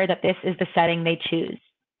be sure that this is the setting they choose?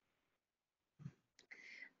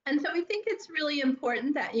 And so we think it's really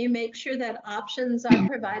important that you make sure that options are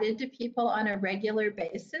provided to people on a regular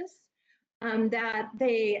basis. That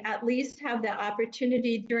they at least have the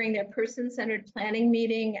opportunity during their person-centered planning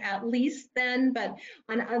meeting, at least then, but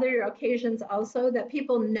on other occasions also, that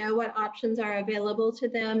people know what options are available to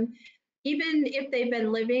them. Even if they've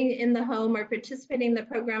been living in the home or participating in the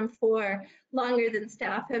program for longer than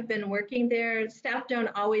staff have been working there, staff don't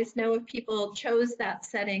always know if people chose that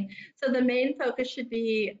setting. So the main focus should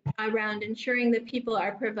be around ensuring that people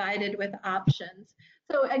are provided with options.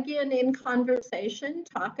 So again, in conversation,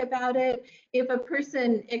 talk about it. If a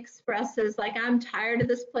person expresses like, I'm tired of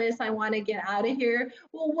this place, I want to get out of here.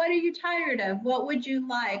 Well, what are you tired of? What would you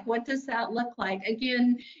like? What does that look like?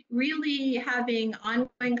 Again, really having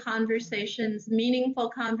ongoing conversations, meaningful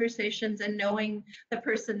conversations, and knowing the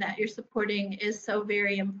person that you're supporting is so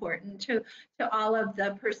very important to all of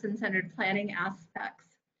the person-centered planning aspects.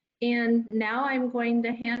 And now I'm going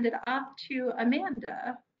to hand it off to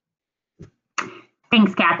Amanda.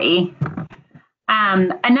 Thanks, Kathy.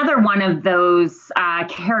 Another one of those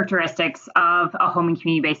characteristics of a home and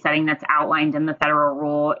community-based setting that's outlined in the federal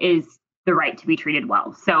rule is the right to be treated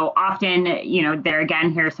well. So often, you know,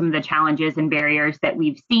 here are some of the challenges and barriers that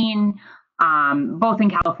we've seen, both in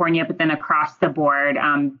California, but then across the board,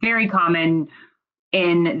 very common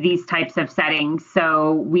in these types of settings.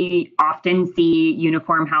 So we often see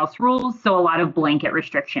uniform house rules, so a lot of blanket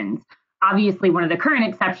restrictions. Obviously, one of the current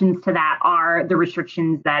exceptions to that are the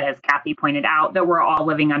restrictions that, as Kathy pointed out, that we're all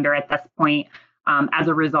living under at this point as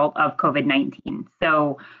a result of COVID-19.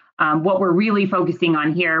 So what we're really focusing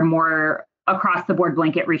on here, more across the board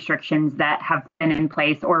blanket restrictions that have been in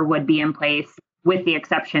place or would be in place, with the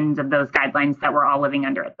exceptions of those guidelines that we're all living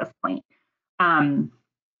under at this point.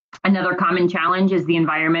 Another common challenge is the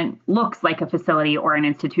environment looks like a facility or an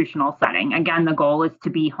institutional setting. Again, the goal is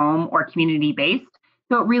to be home or community-based.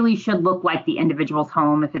 So it really should look like the individual's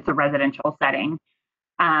home if it's a residential setting.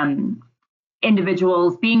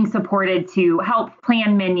 Individuals being supported to help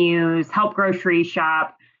plan menus, help grocery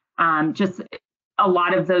shop, just a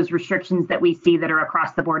lot of those restrictions that we see that are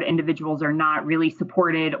across the board, individuals are not really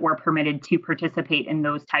supported or permitted to participate in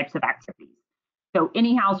those types of activities. So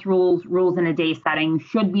any house rules in a day setting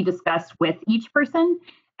should be discussed with each person.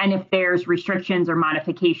 And if there's restrictions or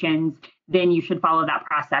modifications, then you should follow that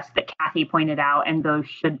process that Kathy pointed out, and those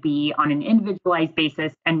should be on an individualized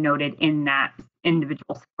basis and noted in that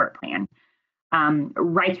individual support plan.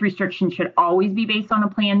 Rights restrictions should always be based on a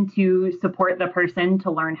plan to support the person to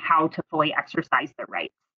learn how to fully exercise their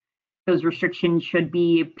rights. Those restrictions should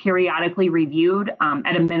be periodically reviewed.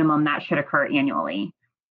 At a minimum, that should occur annually.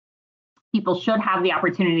 People should have the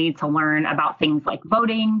opportunity to learn about things like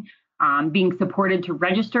voting, being supported to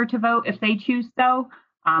register to vote if they choose so.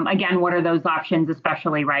 Again, what are those options,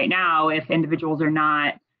 especially right now, if individuals are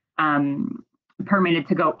not permitted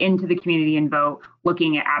to go into the community and vote,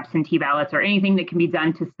 looking at absentee ballots or anything that can be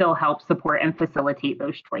done to still help support and facilitate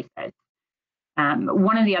those choices.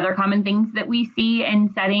 One of the other common things that we see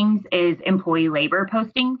in settings is employee labor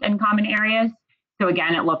postings in common areas. So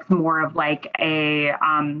again, it looks more of like a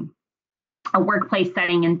workplace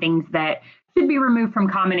setting and things that should be removed from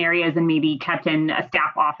common areas and maybe kept in a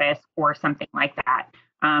staff office or something like that,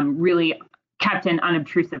 really kept in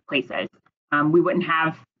unobtrusive places. We wouldn't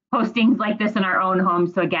have postings like this in our own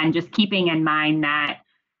homes. So again, just keeping in mind that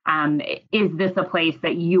is this a place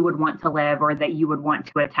that you would want to live or that you would want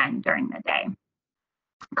to attend during the day?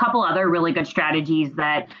 A couple other really good strategies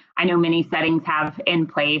that I know many settings have in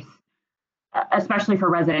place, especially for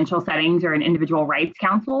residential settings, or an individual rights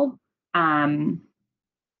council.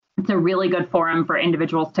 It's a really good forum for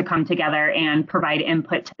individuals to come together and provide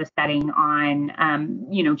input to the setting on,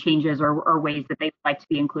 changes or ways that they'd like to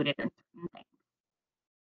be included in certain things.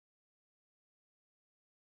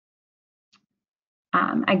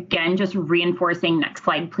 Again, just reinforcing, next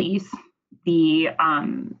slide, please, the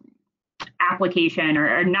application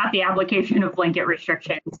or not the application of blanket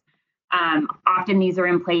restrictions. Often these are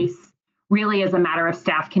in place really as a matter of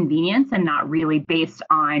staff convenience and not really based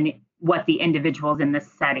on what the individuals in this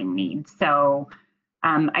setting need. So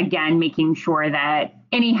again, making sure that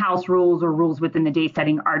any house rules or rules within the day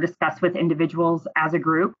setting are discussed with individuals as a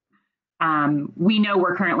group. We know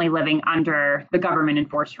we're currently living under the government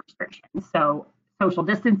enforced restrictions. So social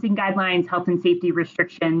distancing guidelines, health and safety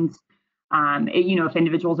restrictions, if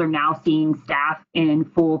individuals are now seeing staff in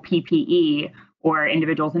full PPE or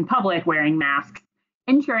individuals in public wearing masks,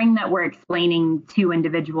 ensuring that we're explaining to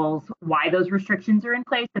individuals why those restrictions are in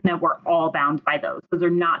place and that we're all bound by those. Those are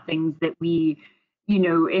not things that we,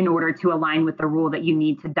 in order to align with the rule, that you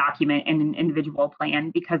need to document in an individual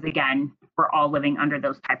plan, because again, we're all living under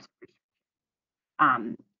those types of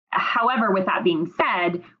restrictions. However, with that being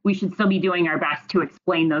said, we should still be doing our best to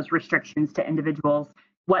explain those restrictions to individuals,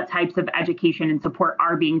 what types of education and support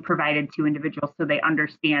are being provided to individuals so they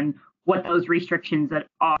understand what those restrictions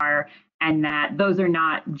are, and that those are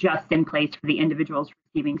not just in place for the individuals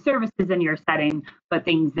receiving services in your setting, but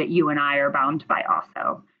things that you and I are bound by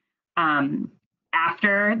also.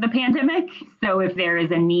 After the pandemic, so if there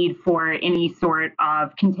is a need for any sort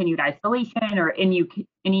of continued isolation or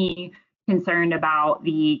any concern about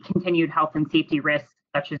the continued health and safety risks,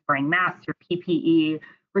 such as wearing masks or PPE,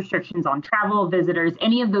 restrictions on travel, visitors,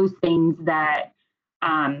 any of those things that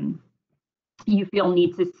you feel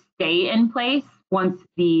need to stay in place once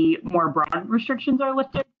the more broad restrictions are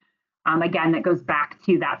lifted. Again, that goes back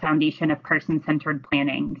to that foundation of person-centered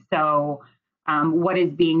planning. So what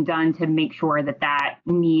is being done to make sure that that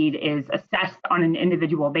need is assessed on an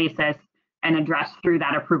individual basis and addressed through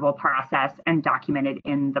that approval process and documented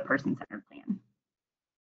in the person-centered plan.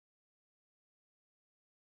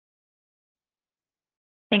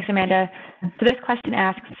 Thanks, Amanda. So this question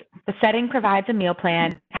asks, the setting provides a meal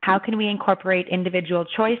plan. How can we incorporate individual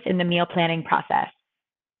choice in the meal planning process?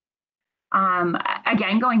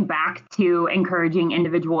 Again, going back to encouraging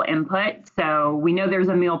individual input. So we know there's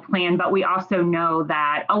a meal plan, but we also know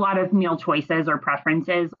that a lot of meal choices or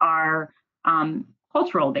preferences are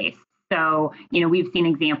cultural based. So, we've seen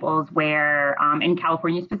examples where in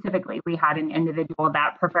California specifically, we had an individual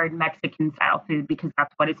that preferred Mexican style food because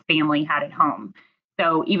that's what his family had at home.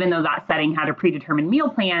 So even though that setting had a predetermined meal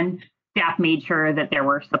plan, staff made sure that there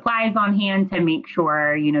were supplies on hand to make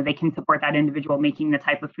sure, they can support that individual making the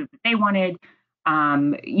type of food that they wanted.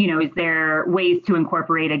 Is there ways to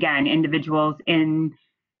incorporate, again, individuals in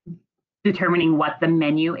determining what the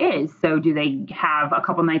menu is? So do they have a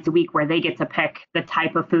couple nights a week where they get to pick the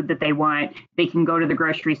type of food that they want? They can go to the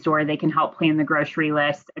grocery store, they can help plan the grocery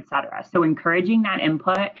list, et cetera. So encouraging that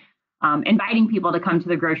input, inviting people to come to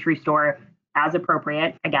the grocery store as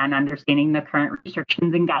appropriate, again, understanding the current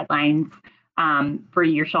restrictions and guidelines for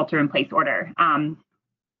your shelter in place order.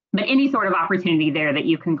 But any sort of opportunity there that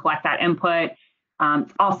you can collect that input.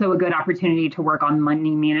 It's also a good opportunity to work on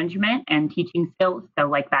money management and teaching skills, so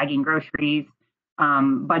like bagging groceries,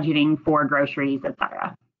 budgeting for groceries,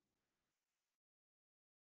 etc.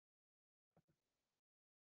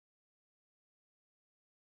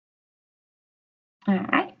 All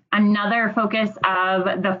right. Another focus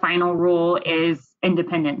of the final rule is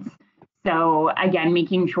independence. So again,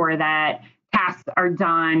 making sure that tasks are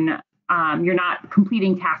done. You're not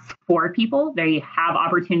completing tasks for people. They have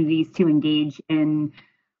opportunities to engage in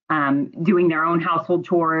doing their own household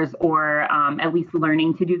chores, or at least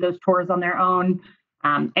learning to do those chores on their own.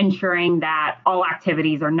 Ensuring that all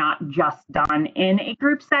activities are not just done in a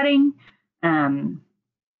group setting.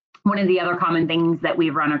 One of the other common things that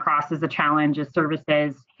we've run across as a challenge is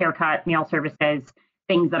services, haircut, meal services,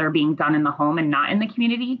 things that are being done in the home and not in the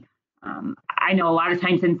community. I know a lot of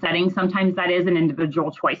times in settings, sometimes that is an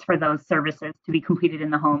individual choice for those services to be completed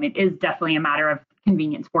in the home. It is definitely a matter of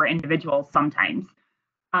convenience for individuals sometimes.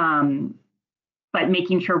 But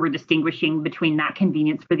making sure we're distinguishing between that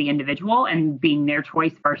convenience for the individual and being their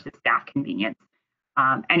choice versus staff convenience.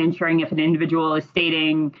 And ensuring if an individual is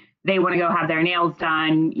stating they want to go have their nails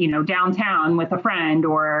done, downtown with a friend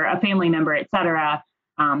or a family member, et cetera,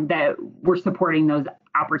 that we're supporting those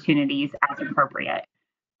opportunities as appropriate.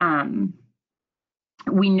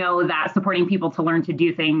 We know that supporting people to learn to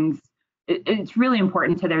do things, it's really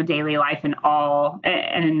important to their daily life and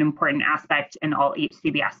an important aspect in all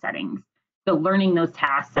HCBS settings. So learning those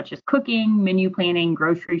tasks such as cooking, menu planning,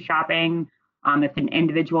 grocery shopping, if an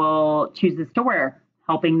individual chooses to work,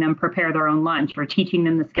 helping them prepare their own lunch or teaching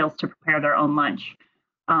them the skills to prepare their own lunch.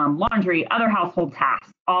 Laundry, other household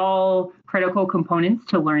tasks, all critical components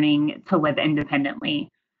to learning to live independently.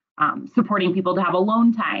 Supporting people to have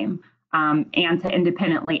alone time and to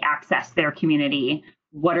independently access their community.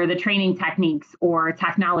 What are the training techniques or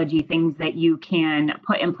technology things that you can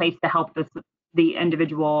put in place to help the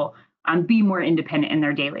individual be more independent in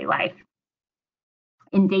their daily life?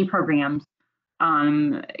 In day programs,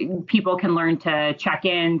 people can learn to check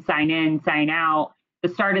in, sign out, the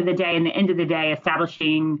start of the day and the end of the day,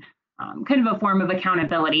 establishing kind of a form of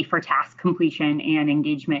accountability for task completion and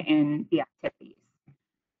engagement in the activities.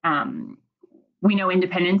 We know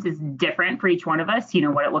independence is different for each one of us.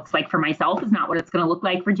 What it looks like for myself is not what it's going to look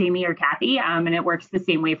like for Jamie or Kathy, and it works the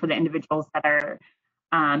same way for the individuals that are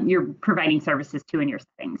you're providing services to in your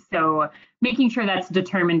settings. So making sure that's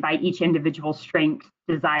determined by each individual's strengths,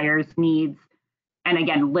 desires, needs, and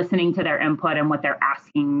again, listening to their input and what they're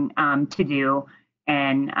asking to do,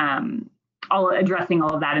 and addressing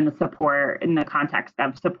all of that in the context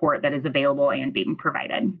of support that is available and being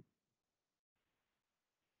provided.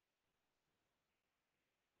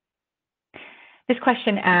 This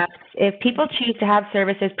question asks, if people choose to have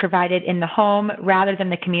services provided in the home rather than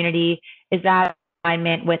the community, is that in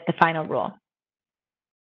alignment with the final rule?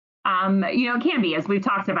 It can be, as we've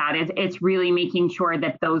talked about. It's really making sure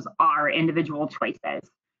that those are individual choices.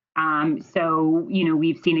 So,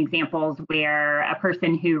 we've seen examples where a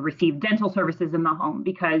person who received dental services in the home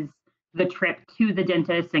because the trip to the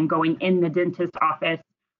dentist and going in the dentist office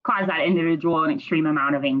caused that individual an extreme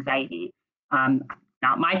amount of anxiety.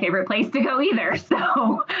 Not my favorite place to go either.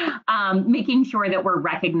 So making sure that we're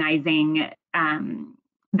recognizing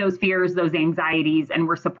those fears, those anxieties, and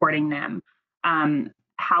we're supporting them.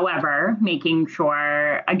 However, making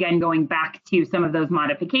sure, again, going back to some of those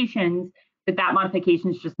modifications, that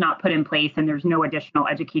modification is just not put in place and there's no additional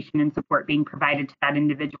education and support being provided to that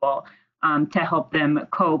individual to help them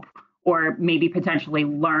cope or maybe potentially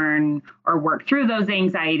learn or work through those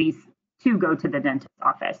anxieties to go to the dentist's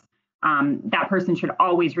office. That person should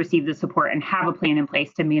always receive the support and have a plan in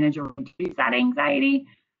place to manage or reduce that anxiety,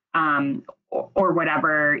 or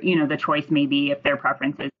whatever the choice may be if their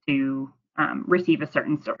preference is to receive a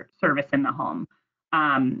certain service in the home.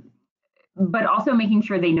 But also making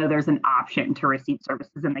sure they know there's an option to receive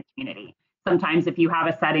services in the community. Sometimes if you have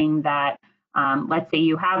a setting that, let's say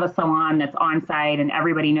you have a salon that's on site and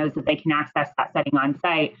everybody knows that they can access that setting on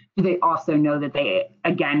site, do they also know that they,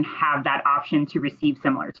 again, have that option to receive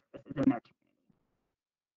similar services in their community?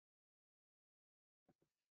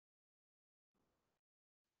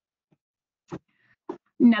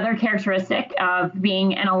 Another characteristic of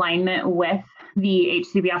being in alignment with the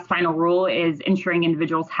HCBS Final Rule is ensuring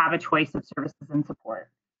individuals have a choice of services and support.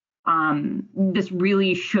 This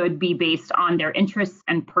really should be based on their interests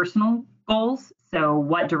and personal goals. So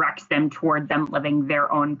what directs them toward them living their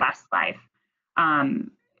own best life.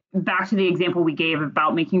 Back to the example we gave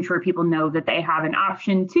about making sure people know that they have an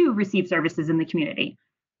option to receive services in the community.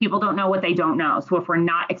 People don't know what they don't know. So if we're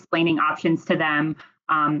not explaining options to them,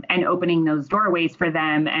 and opening those doorways for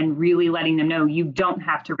them and really letting them know you don't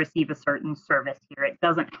have to receive a certain service here. It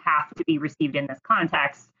doesn't have to be received in this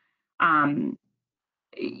context.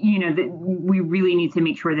 You know, we really need to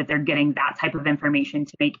make sure that they're getting that type of information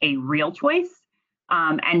to make a real choice,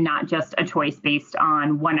 and not just a choice based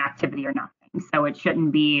on one activity or nothing. So it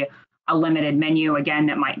shouldn't be a limited menu. Again,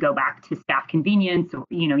 that might go back to staff convenience.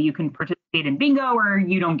 You know, you can participate in bingo or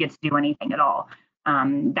you don't get to do anything at all.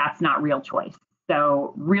 That's not real choice.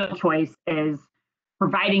 So real choice is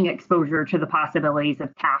providing exposure to the possibilities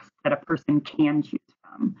of tasks that a person can choose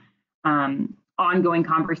from. Ongoing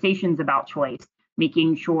conversations about choice,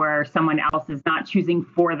 making sure someone else is not choosing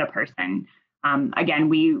for the person. Again,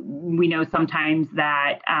 we know sometimes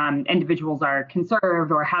that individuals are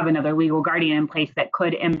conserved or have another legal guardian in place that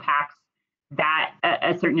could impact that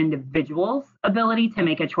a certain individual's ability to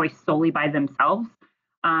make a choice solely by themselves.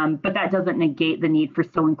 But that doesn't negate the need for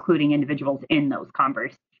still including individuals in those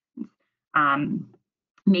conversations.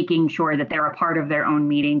 Making sure that they're a part of their own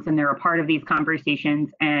meetings and they're a part of these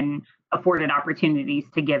conversations and afforded opportunities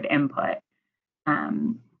to give input.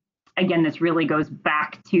 Again, this really goes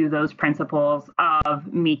back to those principles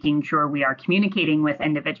of making sure we are communicating with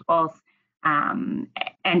individuals and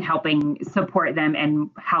helping support them and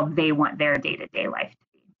how they want their day-to-day life to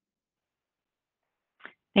be.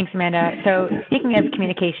 Thanks, Amanda. So speaking of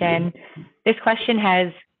communication, this question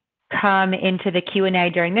has come into the Q&A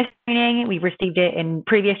during this training. We received it in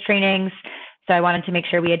previous trainings, so I wanted to make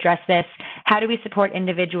sure we address this. How do we support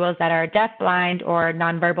individuals that are deaf, blind, or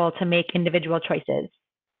nonverbal to make individual choices?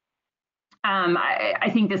 I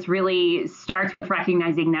think this really starts with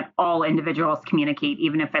recognizing that all individuals communicate,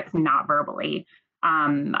 even if it's not verbally.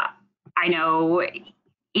 I know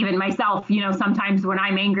even myself, you know, sometimes when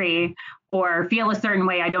I'm angry or feel a certain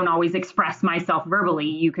way, I don't always express myself verbally.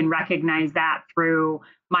 You can recognize that through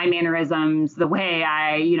my mannerisms, the way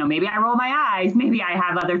I, you know, maybe I roll my eyes, maybe I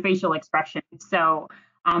have other facial expressions. So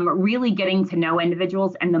really getting to know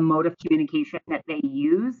individuals and the mode of communication that they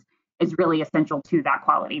use is really essential to that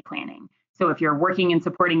quality planning. So if you're working and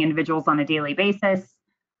supporting individuals on a daily basis,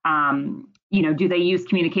 you know, do they use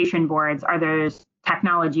communication boards? Are there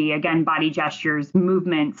technology, again, body gestures,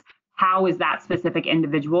 movements? How is that specific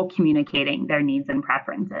individual communicating their needs and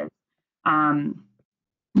preferences?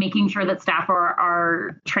 Making sure that staff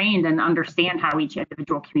are trained and understand how each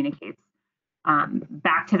individual communicates.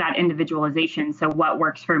 Back to that individualization. So what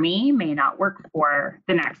works for me may not work for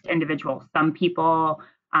the next individual. Some people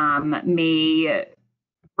may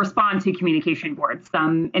respond to communication boards.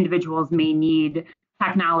 Some individuals may need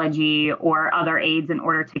technology or other aids in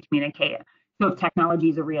order to communicate. So if technology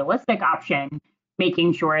is a realistic option,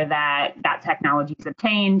 making sure that that technology is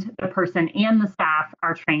obtained, the person and the staff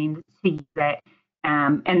are trained to use it,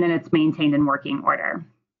 and then it's maintained in working order.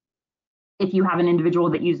 If you have an individual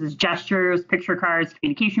that uses gestures, picture cards,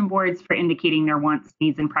 communication boards for indicating their wants,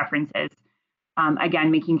 needs, and preferences, again,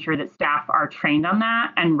 making sure that staff are trained on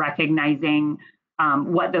that and recognizing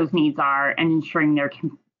what those needs are and ensuring they're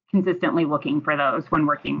consistently looking for those when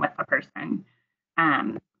working with the person.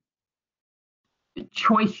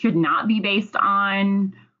 Choice should not be based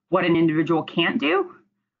on what an individual can't do,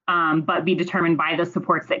 but be determined by the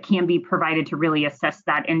supports that can be provided to really assist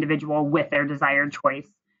that individual with their desired choice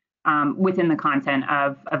within the content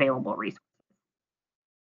of available resources.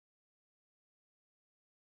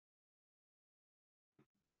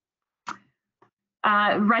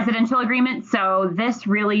 Residential agreement. So this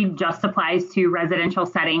really just applies to residential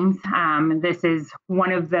settings. This is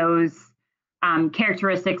one of those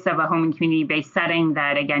characteristics of a home and community-based setting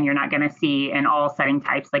that, again, you're not going to see in all setting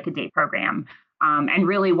types like a day program. And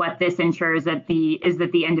really what this ensures is that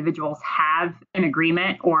the individuals have an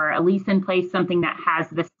agreement or a lease in place, something that has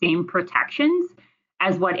the same protections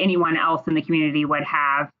as what anyone else in the community would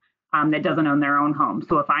have that doesn't own their own home.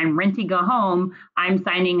 So if I'm renting a home, I'm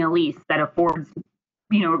signing a lease that affords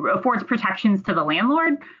protections to the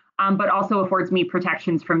landlord, but also affords me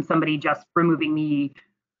protections from somebody just removing me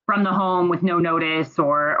from the home with no notice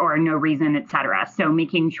or no reason, et cetera. So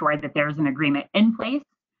making sure that there's an agreement in place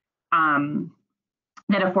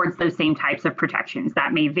that affords those same types of protections.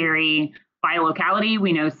 That may vary by locality.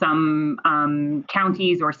 We know some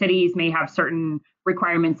counties or cities may have certain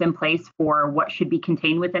requirements in place for what should be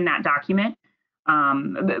contained within that document.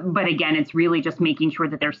 But again, it's really just making sure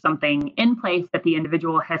that there's something in place that the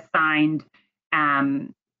individual has signed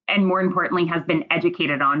and more importantly, has been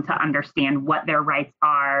educated on to understand what their rights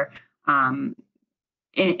are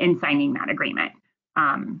in signing that agreement.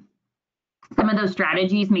 Some of those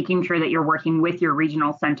strategies, making sure that you're working with your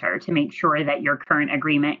regional center to make sure that your current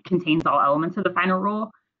agreement contains all elements of the final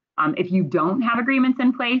rule. If you don't have agreements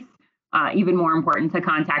in place, even more important to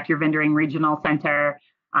contact your vendoring regional center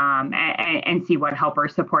and see what help or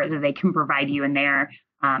support that they can provide you in there,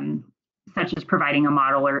 such as providing a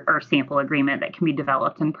model or sample agreement that can be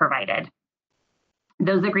developed and provided.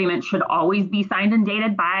 Those agreements should always be signed and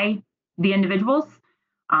dated by the individuals.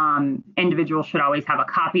 Individuals should always have a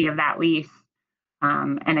copy of that lease.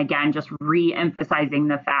 And again, just re-emphasizing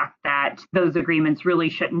the fact that those agreements really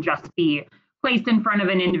shouldn't just be placed in front of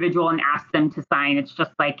an individual and asked them to sign. It's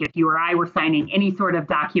just like if you or I were signing any sort of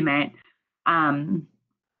document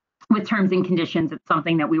with terms and conditions, it's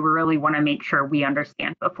something that we really want to make sure we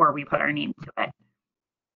understand before we put our name to it.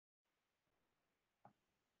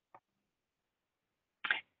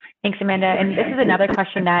 Thanks, Amanda. And this is another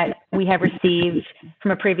question that we have received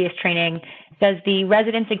from a previous training. Does the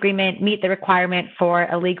residence agreement meet the requirement for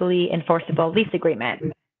a legally enforceable lease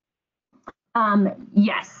agreement?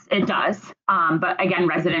 Yes, it does. But again,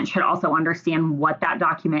 residents should also understand what that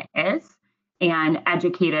document is and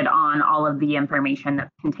educated on all of the information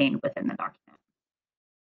that's contained within the document.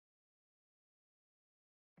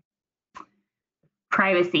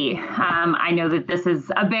 Privacy. I know that this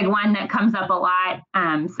is a big one that comes up a lot.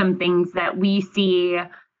 Some things that we see,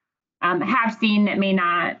 have seen that may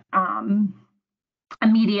not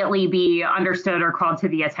immediately be understood or called to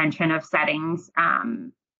the attention of settings.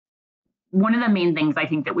 One of the main things I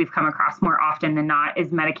think that we've come across more often than not is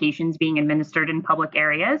medications being administered in public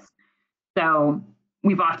areas. So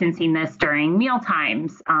we've often seen this during meal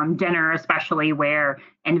times, dinner especially, where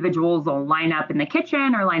individuals will line up in the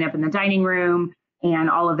kitchen or line up in the dining room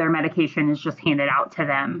and all of their medication is just handed out to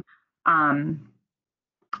them.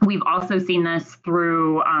 We've also seen this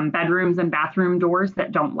through bedrooms and bathroom doors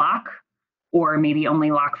that don't lock or maybe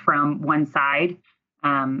only lock from one side.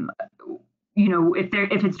 You know, if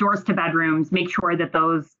it's doors to bedrooms, make sure that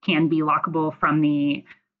those can be lockable from the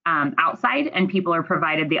outside and people are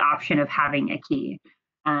provided the option of having a key.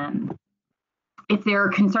 If there are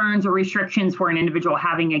concerns or restrictions for an individual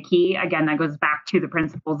having a key, again, that goes back to the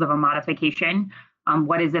principles of a modification.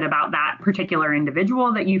 What is it about that particular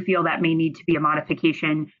individual that you feel that may need to be a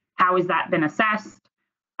modification? How has that been assessed?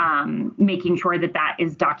 Making sure that that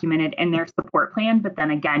is documented in their support plan, but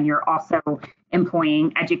then again, you're also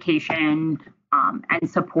employing education and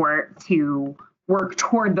support to work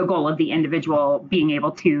toward the goal of the individual being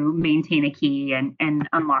able to maintain a key and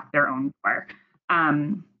unlock their own door.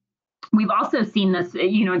 We've also seen this,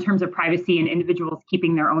 you know, in terms of privacy and individuals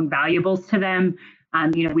keeping their own valuables to them.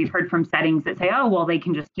 You know, we've heard from settings that say, oh, well, they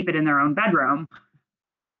can just keep it in their own bedroom.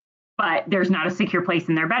 But there's not a secure place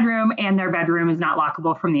in their bedroom and their bedroom is not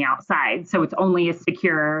lockable from the outside. So it's only as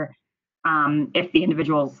secure if the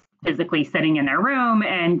individual's physically sitting in their room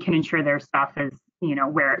and can ensure their stuff is, you know,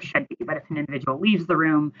 where it should be. But if an individual leaves the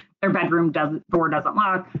room, their bedroom door doesn't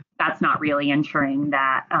lock, that's not really ensuring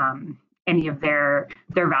that any of their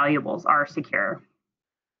valuables are secure.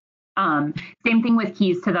 Same thing with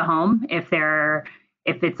keys to the home. If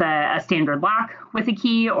it's a standard lock with a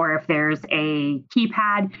key, or if there's a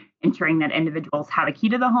keypad, ensuring that individuals have a key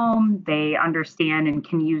to the home, they understand and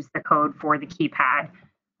can use the code for the keypad.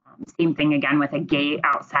 Same thing again with a gate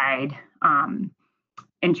outside,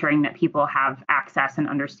 ensuring that people have access and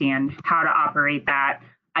understand how to operate that.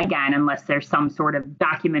 Again, unless there's some sort of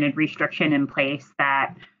documented restriction in place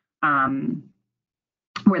that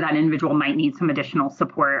where that individual might need some additional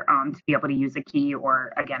support to be able to use a key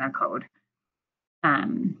or, again, a code.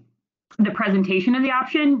 The presentation of the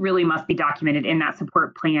option really must be documented in that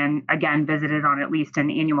support plan, again, visited on at least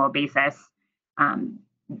an annual basis.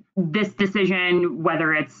 This decision,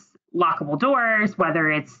 whether it's lockable doors,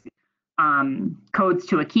 whether it's codes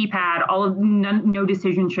to a keypad, no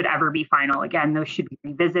decision should ever be final. Again, those should be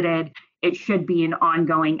revisited. It should be an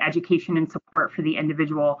ongoing education and support for the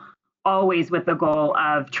individual, always with the goal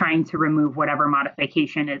of trying to remove whatever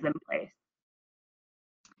modification is in place.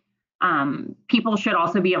 People should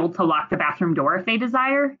also be able to lock the bathroom door if they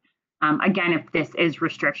desire. Again, if this is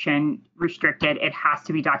restricted, it has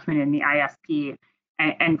to be documented in the ISP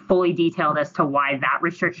and fully detailed as to why that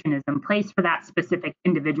restriction is in place for that specific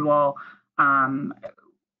individual.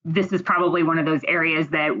 This is probably one of those areas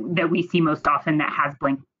that we see most often that has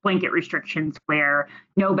blanket restrictions where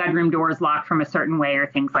no bedroom door is locked from a certain way or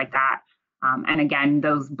things like that. And again,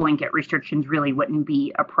 those blanket restrictions really wouldn't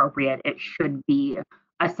be appropriate. It should be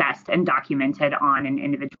assessed and documented on an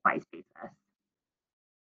individualized basis.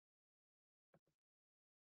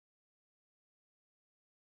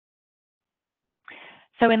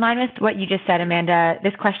 So in line with what you just said, Amanda,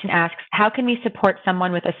 this question asks, how can we support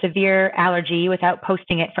someone with a severe allergy without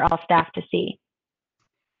posting it for all staff to see?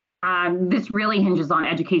 This really hinges on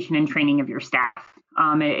education and training of your staff.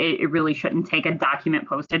 It really shouldn't take a document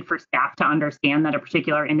posted for staff to understand that a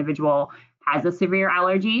particular individual has a severe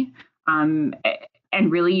allergy. And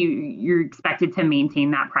really, you're expected to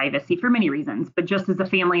maintain that privacy for many reasons. But just as a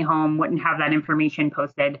family home wouldn't have that information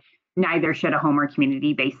posted, neither should a home or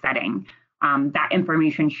community-based setting. That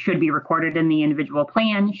information should be recorded in the individual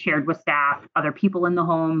plan, shared with staff, other people in the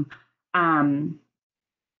home. And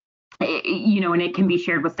it can be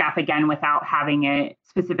shared with staff again without having it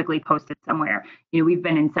specifically posted somewhere. We've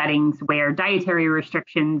been in settings where dietary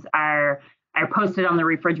restrictions are posted on the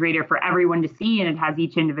refrigerator for everyone to see, and it has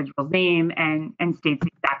each individual's name and states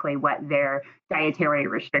exactly what their dietary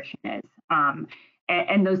restriction is.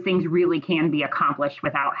 And those things really can be accomplished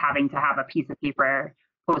without having to have a piece of paper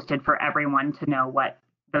posted for everyone to know what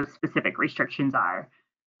those specific restrictions are.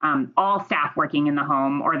 All staff working in the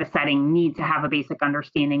home or the setting need to have a basic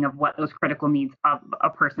understanding of what those critical needs of a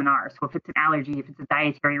person are. So if it's an allergy, if it's a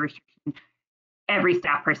dietary restriction, every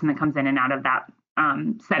staff person that comes in and out of that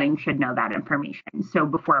setting should know that information. So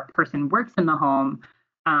before a person works in the home,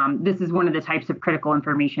 this is one of the types of critical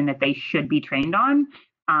information that they should be trained on,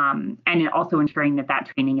 and also ensuring that that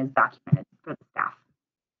training is documented for the staff.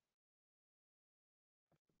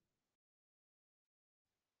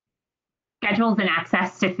 Schedules and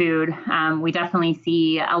access to food. We definitely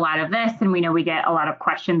see a lot of this, and we know we get a lot of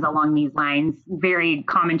questions along these lines. Very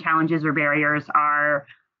common challenges or barriers are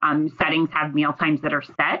settings have meal times that are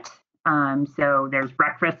set. So there's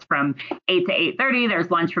breakfast from 8 to 8:30, there's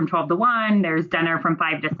lunch from 12 to 1, there's dinner from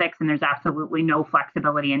 5 to 6, and there's absolutely no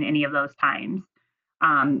flexibility in any of those times.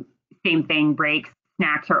 Same thing, breaks,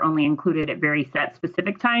 snacks are only included at very set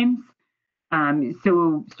specific times.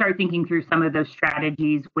 So start thinking through some of those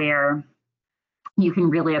strategies where you can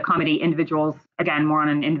really accommodate individuals, again, more on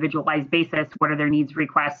an individualized basis. What are their needs,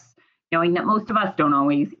 requests, knowing that most of us don't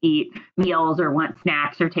always eat meals or want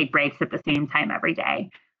snacks or take breaks at the same time every day.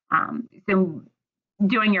 So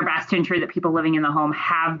doing your best to ensure that people living in the home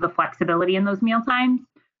have the flexibility in those meal times.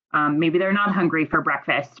 Maybe they're not hungry for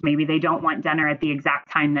breakfast. Maybe they don't want dinner at the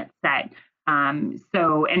exact time that's set.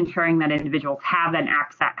 So ensuring that individuals have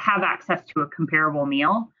access to a comparable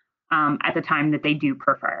meal at the time that they do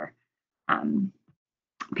prefer.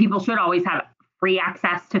 People should always have free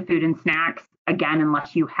access to food and snacks, again,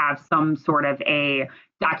 unless you have some sort of a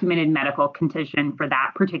documented medical condition for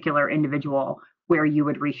that particular individual where you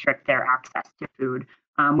would restrict their access to food.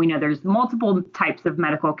 We know there's multiple types of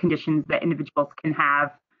medical conditions that individuals can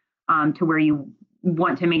have to where you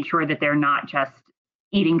want to make sure that they're not just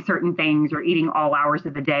eating certain things or eating all hours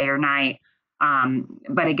of the day or night.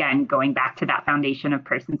 But again, going back to that foundation of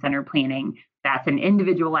person-centered planning, that's an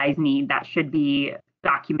individualized need that should be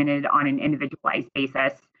documented on an individualized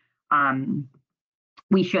basis.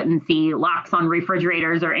 We shouldn't see locks on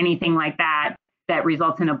refrigerators or anything like that that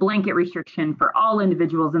results in a blanket restriction for all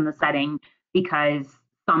individuals in the setting, because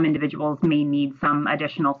some individuals may need some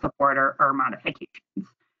additional support or modifications.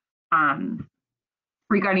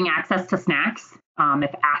 Regarding access to snacks,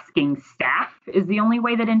 if asking staff is the only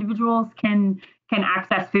way that individuals can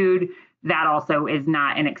access food, that also is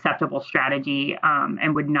not an acceptable strategy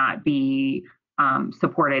and would not be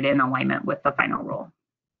supported in alignment with the final rule.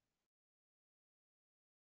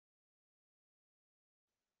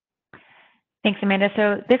 Thanks, Amanda.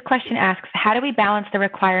 So this question asks, how do we balance the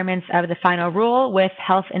requirements of the final rule with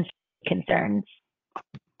health and safety concerns?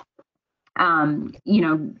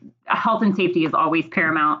 Health and safety is always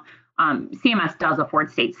paramount. CMS does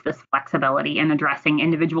afford states this flexibility in addressing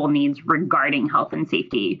individual needs regarding health and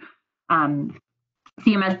safety.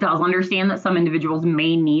 CMS does understand that some individuals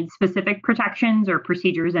may need specific protections or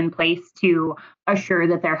procedures in place to assure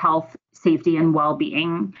that their health, safety, and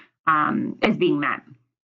well-being is being met.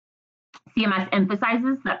 CMS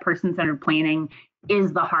emphasizes that person-centered planning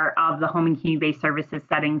is the heart of the home and community-based services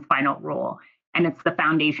settings final rule, and it's the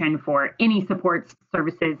foundation for any supports,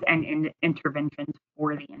 services, and interventions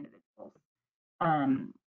for the individuals.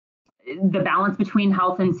 The balance between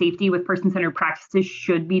health and safety with person-centered practices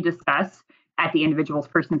should be discussed at the individual's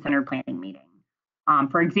person-centered planning meeting.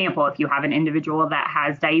 For example, if you have an individual that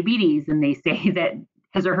has diabetes and they say that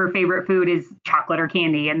his or her favorite food is chocolate or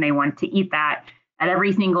candy and they want to eat that at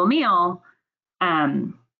every single meal,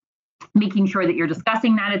 making sure that you're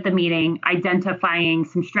discussing that at the meeting, identifying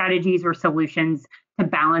some strategies or solutions to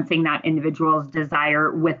balancing that individual's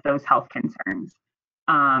desire with those health concerns.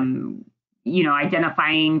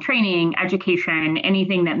 Identifying training, education,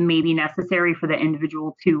 anything that may be necessary for the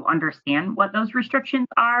individual to understand what those restrictions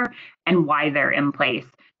are and why they're in place,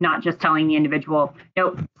 not just telling the individual,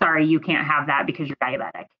 nope, sorry, you can't have that because you're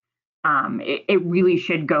diabetic. it really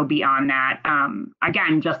should go beyond that.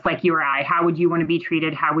 Again, just like you or I, how would you want to be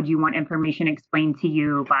treated? How would you want information explained to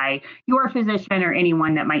you by your physician or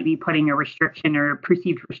anyone that might be putting a restriction or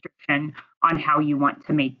perceived restriction on how you want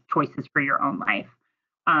to make choices for your own life?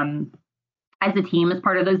 As a team, as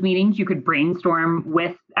part of those meetings, you could brainstorm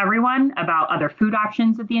with everyone about other food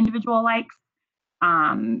options that the individual likes.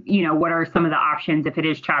 What are some of the options? If it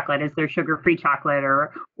is chocolate, is there sugar-free chocolate,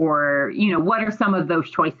 or what are some of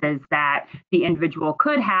those choices that the individual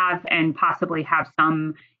could have and possibly have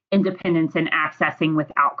some independence in accessing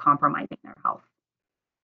without compromising their health?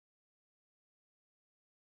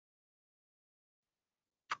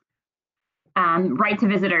 Right to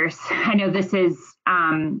visitors. I know this is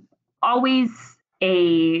always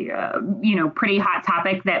a pretty hot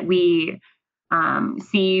topic that we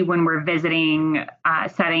see when we're visiting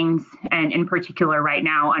settings, and in particular right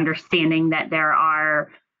now, understanding that there are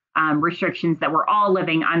restrictions that we're all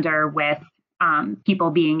living under with people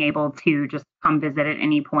being able to just come visit at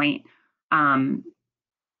any point.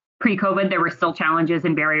 Pre-COVID, there were still challenges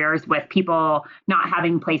and barriers with people not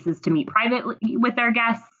having places to meet privately with their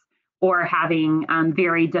guests, or having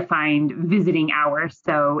very defined visiting hours.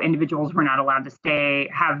 So individuals were not allowed to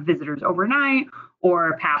have visitors overnight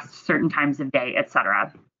or past certain times of day, et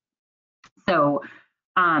cetera. So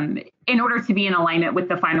in order to be in alignment with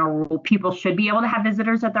the final rule, people should be able to have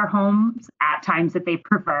visitors at their homes at times that they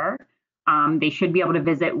prefer. They should be able to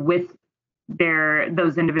visit with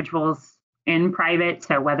those individuals in private.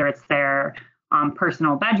 So whether it's their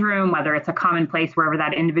personal bedroom, whether it's a common place, wherever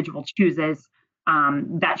that individual chooses,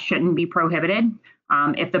 that shouldn't be prohibited.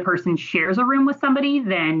 If the person shares a room with somebody,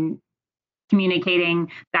 then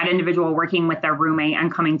communicating that individual, working with their roommate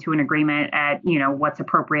and coming to an agreement at what's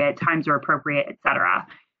appropriate, times are appropriate, et cetera.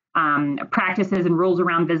 Practices and rules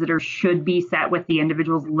around visitors should be set with the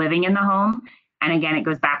individuals living in the home. And again, it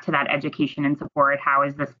goes back to that education and support. How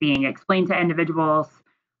is this being explained to individuals?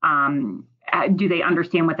 Do they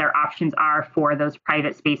understand what their options are for those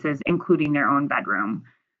private spaces, including their own bedroom?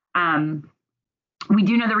 We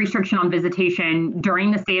do know the restriction on visitation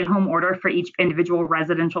during the stay-at-home order for each individual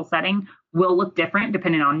residential setting will look different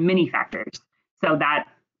depending on many factors. So that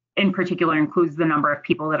in particular includes the number of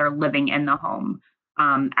people that are living in the home,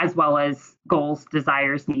 as well as goals,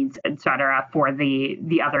 desires, needs, et cetera, for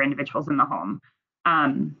the other individuals in the home.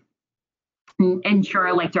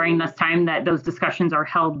 Ensure, like during this time, that those discussions are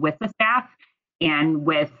held with the staff and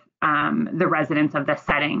with the residents of the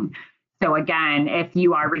setting. So again, if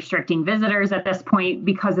you are restricting visitors at this point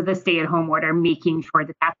because of the stay-at-home order, making sure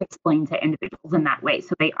that that's explained to individuals in that way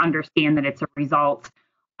so they understand that it's a result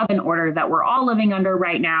of an order that we're all living under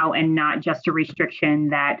right now and not just a restriction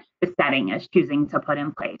that the setting is choosing to put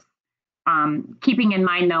in place. Keeping in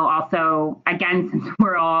mind, though, also, again, since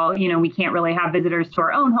we're all, we can't really have visitors to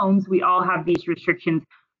our own homes, we all have these restrictions.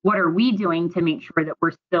 What are we doing to make sure that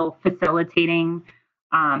we're still facilitating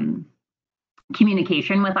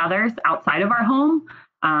communication with others outside of our home?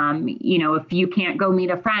 If you can't go meet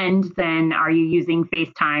a friend, then are you using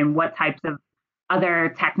FaceTime? What types of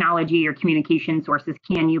other technology or communication sources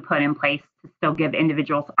can you put in place to still give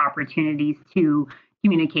individuals opportunities to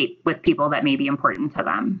communicate with people that may be important to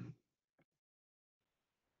them?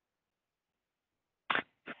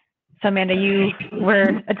 So Amanda, you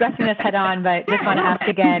were addressing this head on, but just want to ask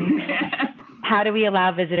again, how do we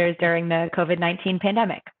allow visitors during the COVID-19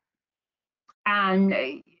 pandemic? And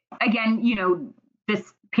again,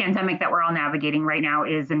 this pandemic that we're all navigating right now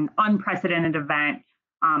is an unprecedented event.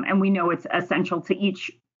 And we know it's essential to each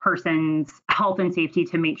person's health and safety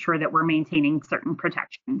to make sure that we're maintaining certain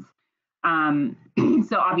protections.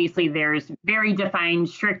 So obviously there's very defined,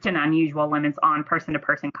 strict and unusual limits on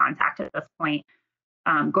person-to-person contact at this point.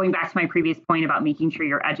 Going back to my previous point about making sure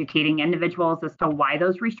you're educating individuals as to why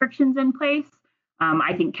those restrictions in place.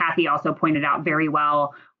 I think Kathy also pointed out very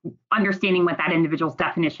well, understanding what that individual's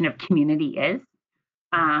definition of community is,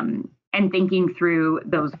 and thinking through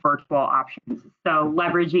those virtual options. So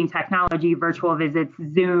leveraging technology, virtual visits,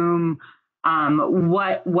 Zoom,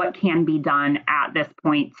 what can be done at this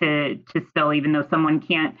point to still, even though someone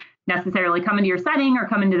can't necessarily come into your setting or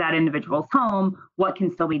come into that individual's home, what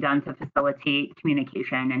can still be done to facilitate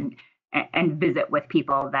communication and visit with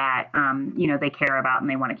people that they care about and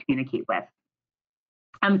they want to communicate with.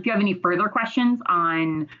 If you have any further questions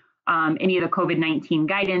on any of the COVID-19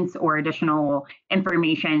 guidance or additional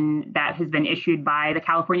information that has been issued by the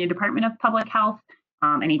California Department of Public Health,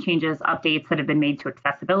 any changes, updates that have been made to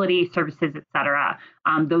accessibility, services, et cetera,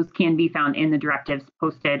 those can be found in the directives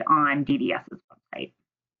posted on DDS's website.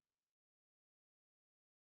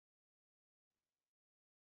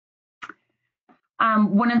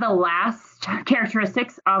 One of the last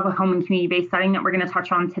characteristics of a home and community-based setting that we're going to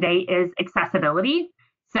touch on today is accessibility.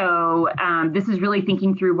 So this is really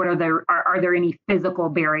thinking through what are there any physical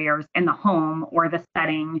barriers in the home or the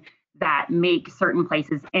setting that make certain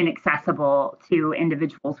places inaccessible to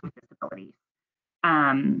individuals with disabilities.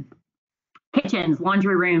 Kitchens,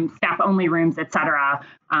 laundry rooms, staff-only rooms, etc.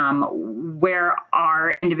 Where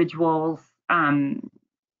are individuals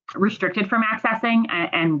restricted from accessing,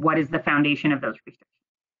 and what is the foundation of those restrictions?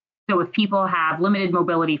 So if people have limited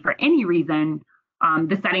mobility for any reason,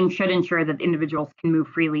 the setting should ensure that individuals can move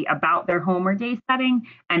freely about their home or day setting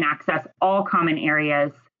and access all common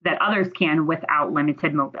areas that others can without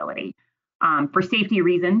limited mobility. For safety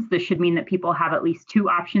reasons, this should mean that people have at least 2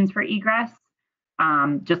 options for egress,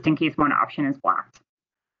 just in case one option is blocked.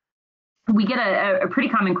 We get a pretty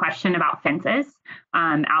common question about fences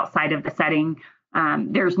outside of the setting.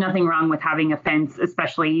 There's nothing wrong with having a fence,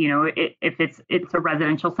 especially, if it's a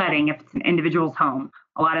residential setting, if it's an individual's home.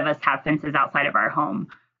 A lot of us have fences outside of our home.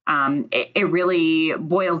 It really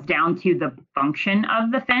boils down to the function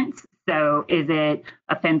of the fence. So is it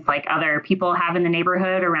a fence like other people have in the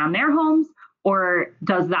neighborhood around their homes, or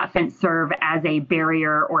does that fence serve as a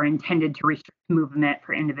barrier or intended to restrict movement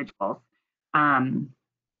for individuals?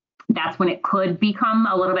 That's when it could become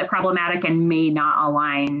a little bit problematic and may not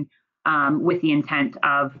align with the intent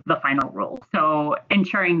of the final rule. So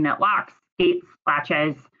ensuring that locks, gates,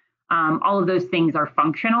 latches, all of those things are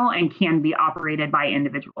functional and can be operated by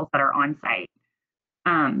individuals that are on site.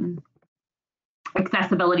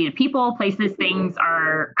 Accessibility to people, places, things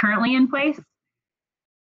are currently in place,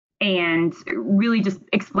 and really just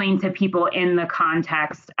explain to people in the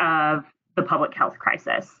context of the public health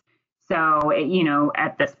crisis. So,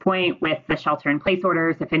 at this point with the shelter in place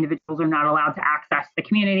orders, if individuals are not allowed to access the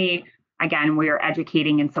community, again, we are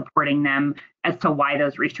educating and supporting them as to why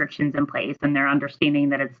those restrictions in place, and they're understanding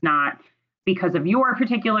that it's not because of your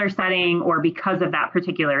particular setting or because of that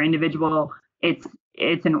particular individual.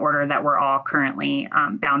 It's an order that we're all currently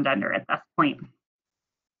bound under at this point.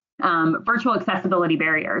 Virtual accessibility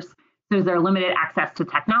barriers. So is there limited access to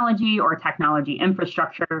technology or technology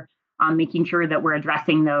infrastructure? Making sure that we're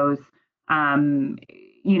addressing those.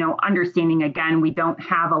 Understanding, again, we don't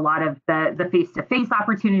have a lot of the face-to-face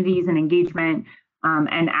opportunities and engagement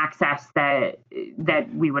and access that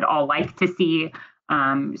we would all like to see.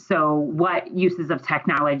 So what uses of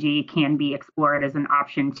technology can be explored as an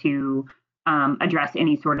option to address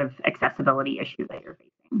any sort of accessibility issue that you're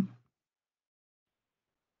facing?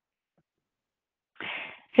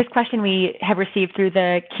 This question we have received through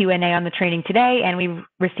the Q&A on the training today, and we've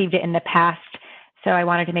received it in the past. So I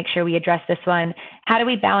wanted to make sure we address this one. How do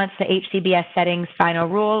we balance the HCBS settings final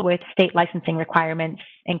rule with state licensing requirements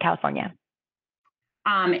in California?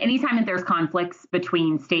 Anytime that there's conflicts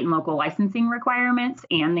between state and local licensing requirements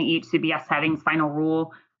and the HCBS settings final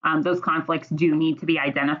rule, those conflicts do need to be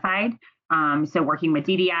identified. So working with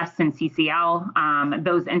DDS and CCL,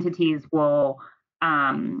 those entities will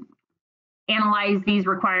analyze these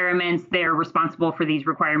requirements. They're responsible for these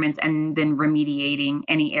requirements and then remediating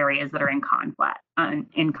any areas that are in conflict.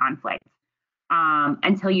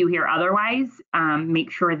 Until you hear otherwise,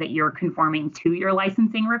 make sure that you're conforming to your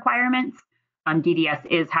licensing requirements. DDS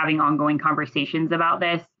is having ongoing conversations about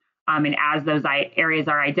this. And as those areas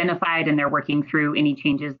are identified and they're working through any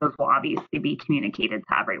changes, those will obviously be communicated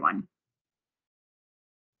to everyone.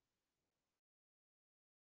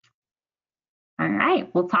 All right,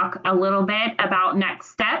 we'll talk a little bit about next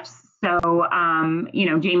steps. So,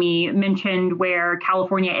 Jamie mentioned where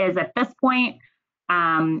California is at this point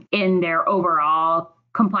in their overall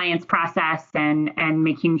compliance process and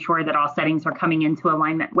making sure that all settings are coming into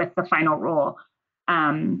alignment with the final rule.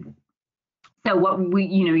 So what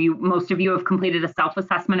most of you have completed a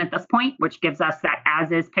self-assessment at this point, which gives us that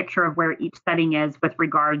as-is picture of where each setting is with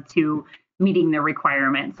regard to meeting the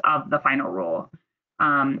requirements of the final rule.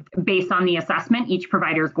 Based on the assessment, each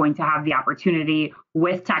provider is going to have the opportunity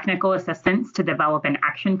with technical assistance to develop an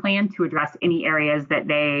action plan to address any areas that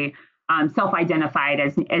they self-identified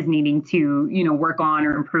as needing to work on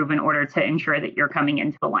or improve in order to ensure that you're coming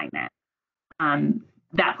into alignment.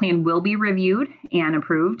 That plan will be reviewed and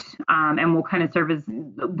approved and will kind of serve as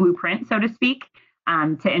the blueprint, so to speak,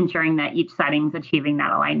 to ensuring that each setting is achieving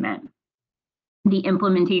that alignment. The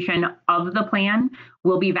implementation of the plan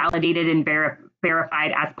will be validated and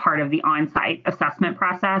verified as part of the on-site assessment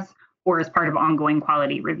process or as part of ongoing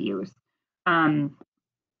quality reviews.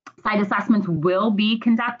 Site assessments will be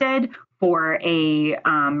conducted for a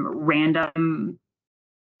random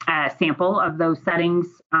sample of those settings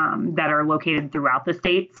that are located throughout the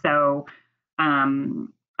state. So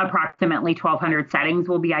approximately 1,200 settings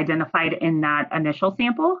will be identified in that initial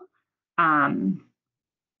sample.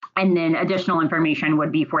 And then additional information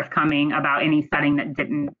would be forthcoming about any setting that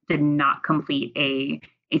did not complete a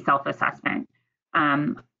self-assessment.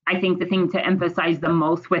 I think the thing to emphasize the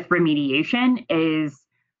most with remediation is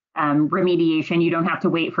remediation. You don't have to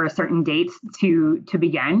wait for a certain date to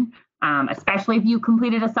begin, especially if you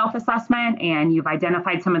completed a self-assessment and you've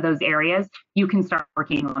identified some of those areas. You can start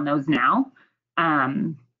working on those now.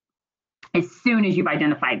 As soon as you've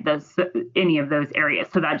identified any of those areas.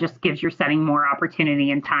 So that just gives your setting more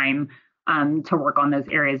opportunity and time to work on those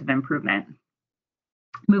areas of improvement.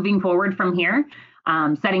 Moving forward from here,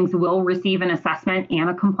 settings will receive an assessment and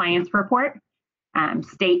a compliance report.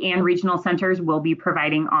 State and regional centers will be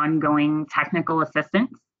providing ongoing technical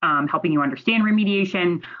assistance, helping you understand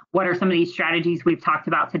remediation. What are some of these strategies we've talked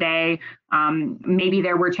about today? Maybe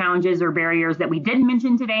there were challenges or barriers that we didn't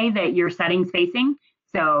mention today that your setting's facing.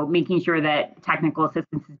 So making sure that technical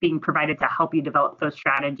assistance is being provided to help you develop those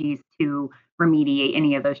strategies to remediate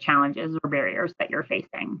any of those challenges or barriers that you're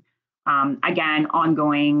facing. Again,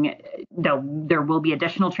 ongoing, there will be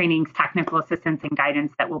additional trainings, technical assistance, and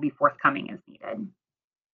guidance that will be forthcoming as needed.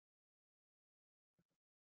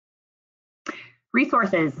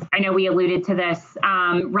 Resources. I know we alluded to this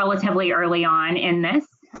relatively early on in this.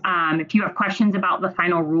 If you have questions about the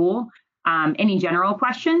final rule, any general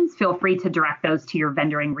questions, feel free to direct those to your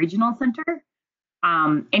vendoring regional center.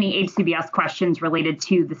 Any HCBS questions related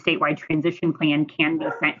to the statewide transition plan can be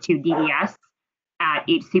sent to DDS at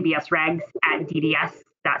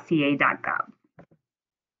hcbsregs@dds.ca.gov.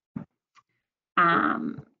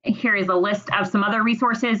 Here is a list of some other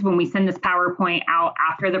resources. When we send this PowerPoint out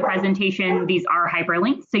after the presentation, these are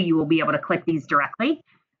hyperlinks, so you will be able to click these directly.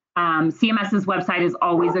 CMS's website is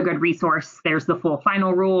always a good resource. There's the full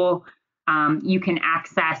final rule. You can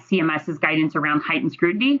access CMS's guidance around heightened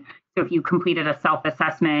scrutiny. So if you completed a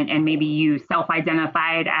self-assessment and maybe you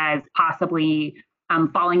self-identified as possibly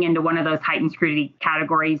falling into one of those heightened scrutiny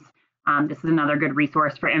categories, this is another good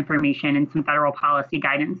resource for information and some federal policy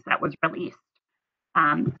guidance that was released.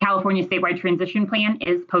 California Statewide Transition Plan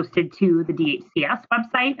is posted to the DHCS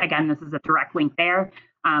website. Again, this is a direct link there.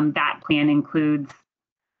 That plan includes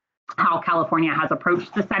how California has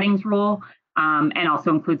approached the settings rule, and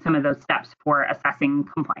also includes some of those steps for assessing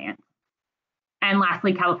compliance. And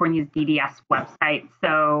lastly, California's DDS website.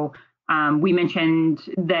 So we mentioned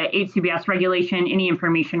the HCBS regulation. Any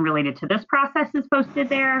information related to this process is posted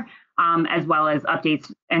there, as well as updates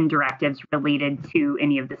and directives related to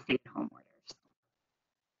any of the state home orders.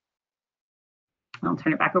 I'll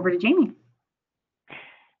turn it back over to Jamie.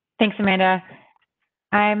 Thanks, Amanda.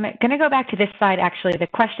 I'm going to go back to this slide, actually, the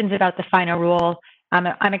questions about the final rule.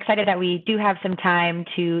 I'm excited that we do have some time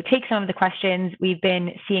to take some of the questions. We've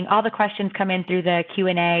been seeing all the questions come in through the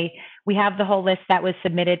Q&A. We have the whole list that was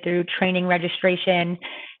submitted through training registration.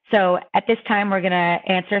 So at this time, we're going to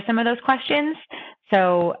answer some of those questions.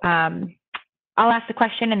 So I'll ask the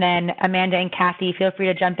question, and then Amanda and Kathy, feel free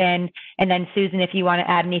to jump in. And then Susan, if you want to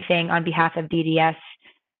add anything on behalf of DDS,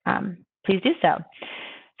 please do so.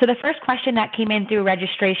 So the first question that came in through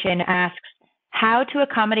registration asks, how to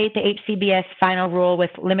accommodate the HCBS final rule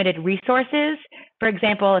with limited resources? For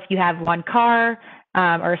example, if you have one car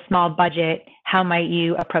or a small budget, how might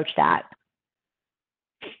you approach that?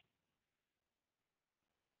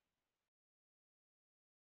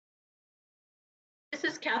 This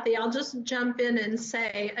is Kathy. I'll just jump in and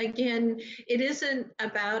say, again, it isn't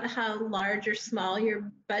about how large or small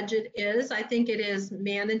your budget is. I think it is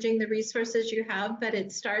managing the resources you have, but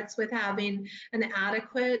it starts with having an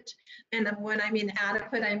adequate, and when I mean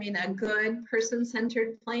adequate, I mean a good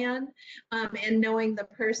person-centered plan, and knowing the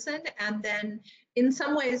person, and then in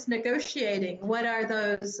some ways negotiating. What are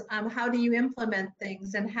those, how do you implement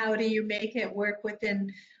things, and how do you make it work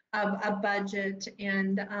within a budget,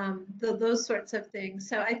 and those sorts of things.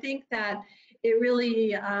 So I think that it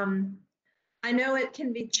really, I know it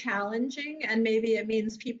can be challenging, and maybe it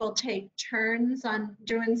means people take turns on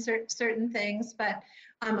doing certain things, but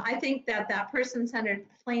I think that that person-centered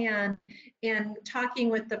plan and talking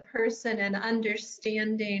with the person and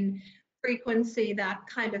understanding frequency, that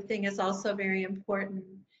kind of thing, is also very important.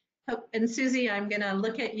 And Susie, I'm going to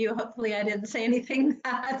look at you. Hopefully I didn't say anything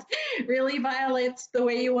that really violates the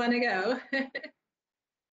way you want to go.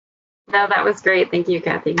 No, that was great. Thank you,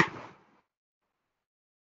 Kathy.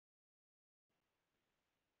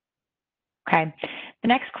 Okay. The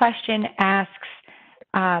next question asks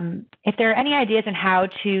if there are any ideas on how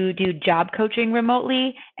to do job coaching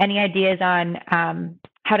remotely, any ideas on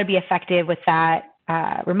how to be effective with that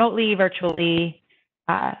remotely, virtually,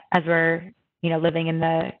 as we're living in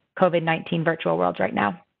the COVID-19 virtual world right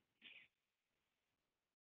now.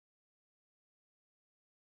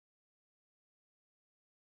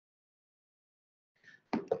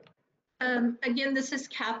 Again, this is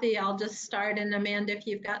Kathy. I'll just start, and Amanda, if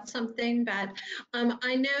you've got something. But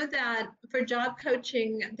I know that for job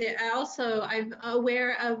coaching, I'm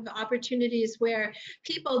aware of opportunities where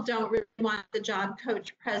people don't really want the job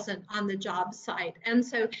coach present on the job site, and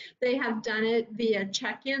so they have done it via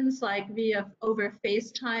check-ins, like over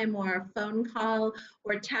FaceTime or a phone call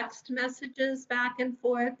or text messages back and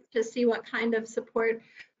forth to see what kind of support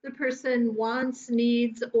the person wants,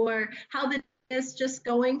 needs, or how the is just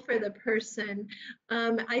going for the person.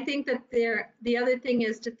 I think that the other thing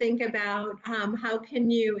is to think about how can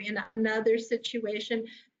you, in another situation,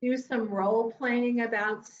 do some role playing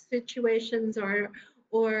about situations or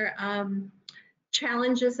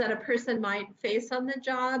challenges that a person might face on the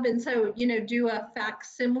job. And so, do a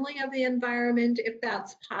facsimile of the environment if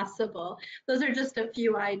that's possible. Those are just a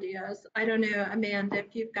few ideas. I don't know, Amanda,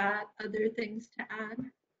 if you've got other things to add.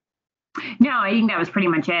 No, I think that was pretty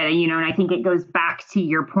much it. And I think it goes back to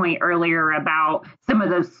your point earlier about some of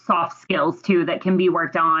those soft skills too that can be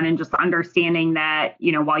worked on, and just understanding that,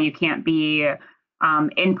 while you can't be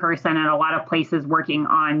in person at a lot of places working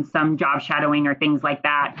on some job shadowing or things like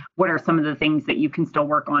that, what are some of the things that you can still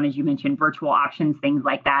work on, as you mentioned, virtual options, things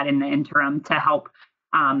like that in the interim to help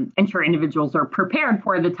ensure individuals are prepared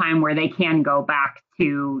for the time where they can go back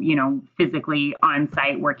to, physically on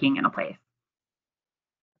site working in a place.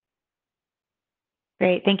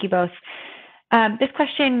 Great, thank you both. This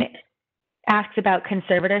question asks about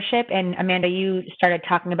conservatorship, and Amanda, you started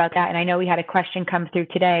talking about that, and I know we had a question come through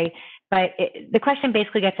today, but the question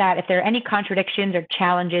basically gets at if there are any contradictions or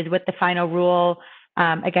challenges with the final rule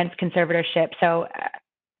against conservatorship. So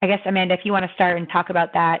I guess, Amanda, if you want to start and talk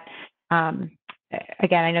about that,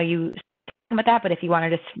 again, I know you talked about that, but if you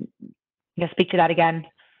want to just speak to that again.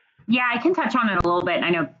 Yeah, I can touch on it a little bit.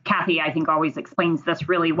 I know Kathy, I think, always explains this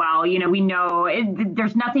really well. We know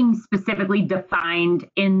there's nothing specifically defined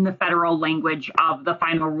in the federal language of the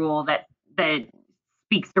final rule that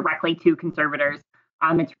speaks directly to conservators.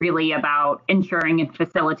 It's really about ensuring and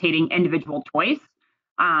facilitating individual choice.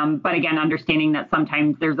 But again, understanding that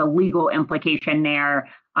sometimes there's a legal implication there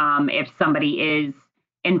if somebody is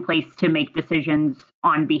in place to make decisions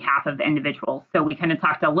on behalf of individuals. So we kind of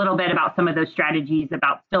talked a little bit about some of those strategies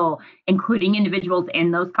about still including individuals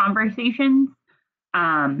in those conversations.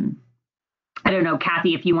 I don't know,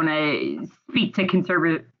 Kathy, if you want to speak to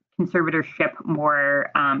conservatorship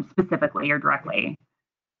more specifically or directly.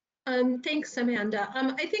 Thanks, Amanda.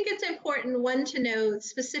 I think it's important, one, to know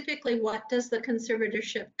specifically what does the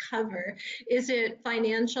conservatorship cover? Is it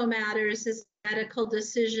financial matters? Is it medical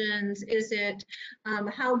decisions? Is it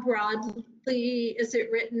how broadly is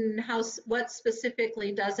it written? What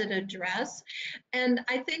specifically does it address? And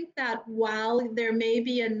I think that while there may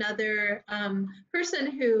be another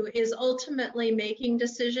person who is ultimately making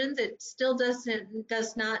decisions, it still does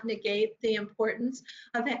not negate the importance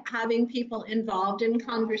of having people involved in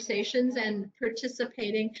conversations and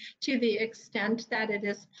participating to the extent that it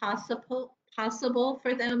is possible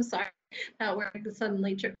for them. Sorry, that word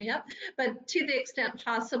suddenly tripped me up. But to the extent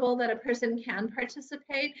possible that a person can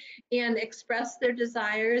participate and express their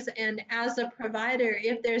desires. And as a provider,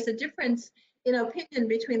 if there's a difference in opinion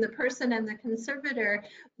between the person and the conservator,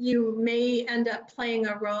 you may end up playing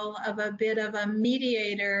a role of a bit of a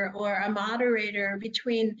mediator or a moderator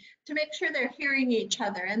between, to make sure they're hearing each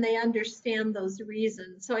other and they understand those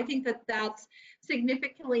reasons. So I think that that's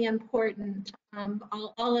significantly important.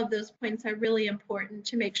 All of those points are really important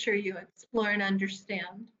to make sure you explore and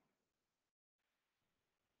understand.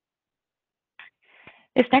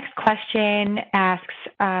 This next question asks,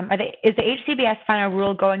 is the HCBS final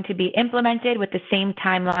rule going to be implemented with the same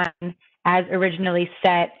timeline as originally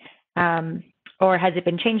set, or has it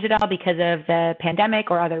been changed at all because of the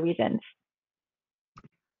pandemic or other reasons?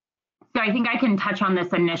 So I think I can touch on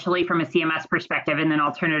this initially from a CMS perspective, and then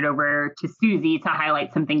I'll turn it over to Susie to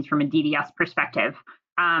highlight some things from a DDS perspective.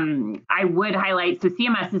 I would highlight, so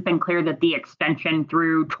CMS has been clear that the extension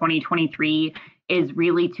through 2023 is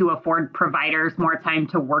really to afford providers more time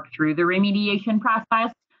to work through the remediation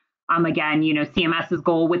process. Again, CMS's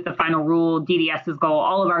goal with the final rule, DDS's goal,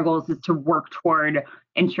 all of our goals is to work toward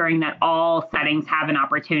ensuring that all settings have an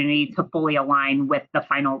opportunity to fully align with the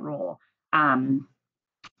final rule.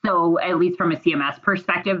 So at least from a CMS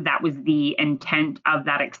perspective, that was the intent of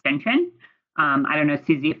that extension. I don't know,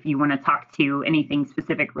 Susie, if you want to talk to anything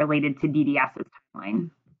specific related to DDS's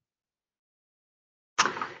timeline.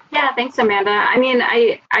 Yeah, thanks, Amanda. I mean,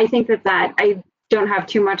 I think that I don't have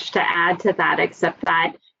too much to add to that, except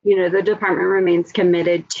that, the department remains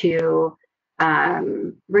committed to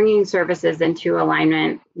bringing services into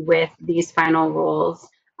alignment with these final rules.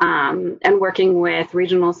 and working with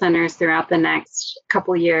regional centers throughout the next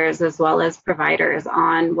couple years, as well as providers,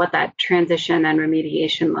 on what that transition and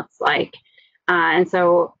remediation looks like. And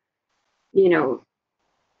so, you know,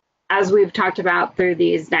 as we've talked about through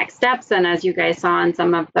these next steps, and as you guys saw in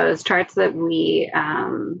some of those charts that we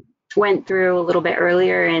went through a little bit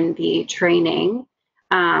earlier in the training,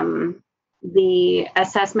 the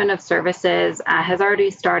assessment of services has already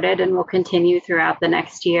started and will continue throughout the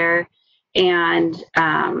next year. And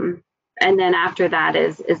then after that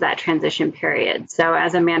is that transition period. So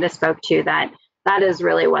as Amanda spoke to, that is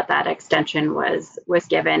really what that extension was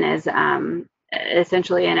given, is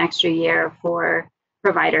essentially an extra year for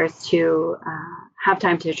providers to have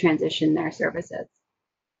time to transition their services.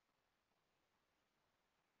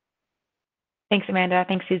 Thanks, Amanda.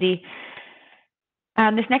 Thanks, Susie.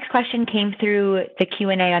 This next question came through the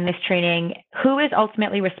Q&A on this training. Who is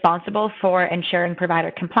ultimately responsible for ensuring provider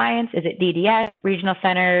compliance? Is it DDS, regional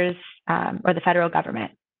centers, or the federal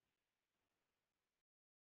government?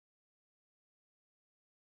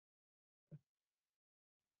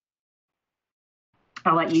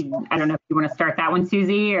 I'll let you, I don't know if you want to start that one,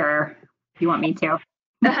 Susie, or if you want me to.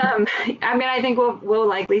 I mean, I think we'll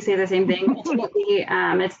likely say the same thing. Ultimately,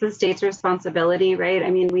 it's the state's responsibility, right?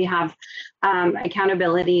 I mean, we have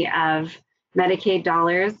accountability of Medicaid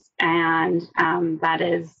dollars, and that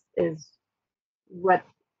is what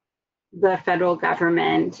the federal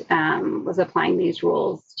government was applying these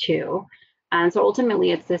rules to. And so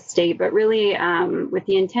ultimately, it's the state, but really with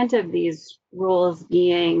the intent of these rules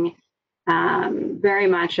being very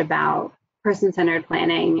much about person-centered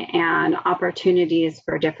planning and opportunities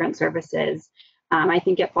for different services. I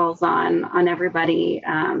think it falls on everybody,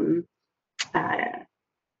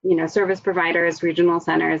 you know, service providers, regional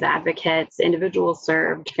centers, advocates, individuals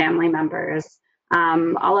served, family members,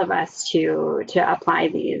 all of us to apply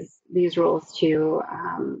these rules to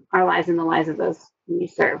our lives and the lives of those we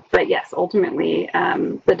serve. But yes, ultimately,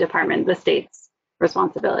 the department, the state's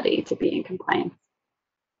responsibility to be in compliance.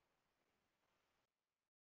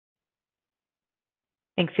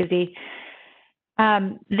 Thanks, Susie.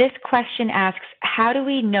 This question asks, how do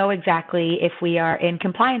we know exactly if we are in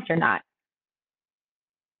compliance or not?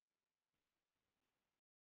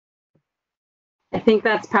 I think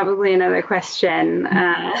that's probably another question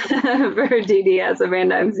for DDS.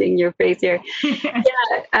 Amanda, I'm seeing your face here.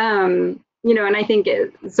 Yeah, you know, and I think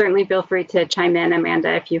certainly feel free to chime in,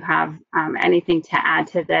 Amanda, if you have anything to add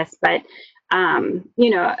to this. But, you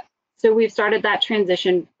know, so we've started that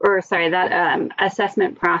transition, or sorry, that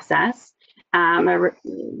assessment process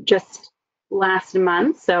just last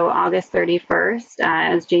month, so August 31st,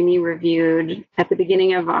 as Jamie reviewed at the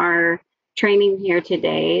beginning of our training here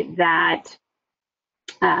today, that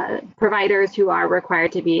providers who are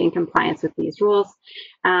required to be in compliance with these rules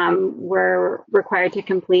were required to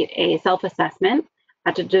complete a self-assessment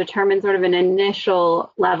to determine sort of an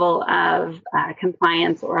initial level of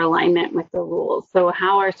compliance or alignment with the rules. So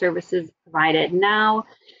how are services provided now,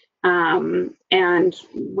 and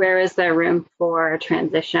where is there room for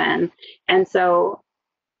transition? And so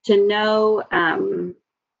to know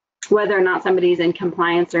whether or not somebody's in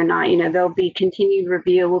compliance or not, you know, there'll be continued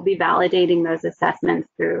review. We'll be validating those assessments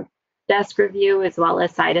through desk review as well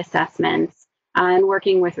as site assessments, and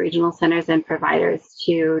working with regional centers and providers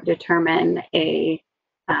to determine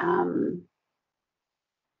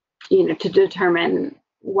you know, to determine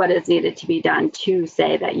what is needed to be done to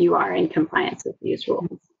say that you are in compliance with these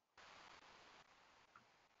rules.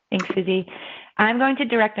 Thanks, Susie. I'm going to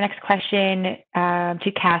direct the next question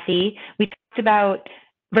to Kathy. We talked about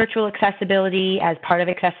virtual accessibility as part of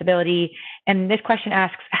accessibility, and this question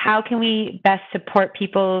asks, how can we best support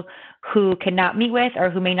people who cannot meet with or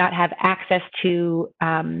who may not have access to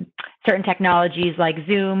certain technologies like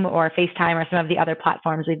Zoom or FaceTime or some of the other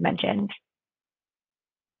platforms we've mentioned?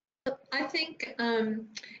 I think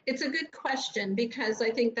it's a good question, because I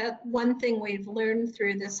think that one thing we've learned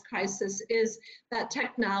through this crisis is that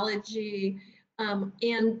technology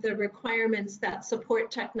and the requirements that support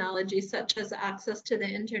technology, such as access to the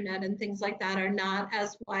internet and things like that, are not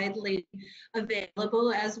as widely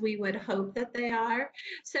available as we would hope that they are.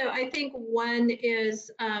 So I think one is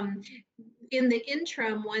in the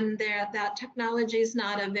interim, when that technology is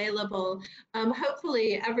not available,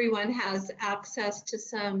 hopefully everyone has access to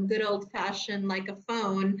some good old-fashioned, like a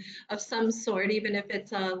phone of some sort, even if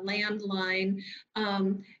it's a landline,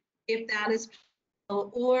 if that is,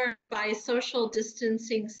 or by social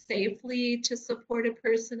distancing safely to support a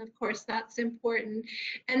person. Of course, that's important.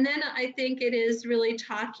 And then I think it is really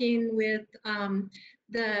talking with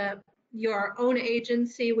the your own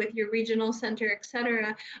agency, with your regional center, et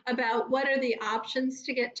cetera, about what are the options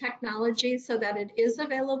to get technology so that it is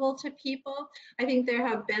available to people. I think there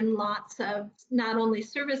have been lots of not only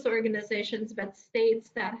service organizations, but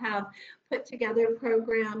states that have put together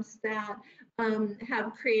programs that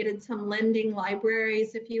have created some lending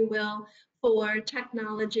libraries, if you will, for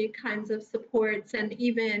technology kinds of supports, and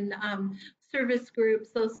even service groups,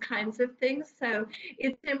 those kinds of things. So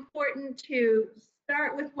it's important to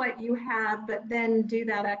start with what you have, but then do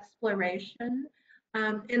that exploration.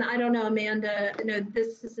 And I don't know, Amanda, I know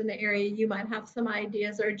this is an area you might have some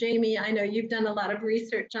ideas, or Jamie, I know you've done a lot of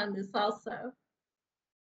research on this also.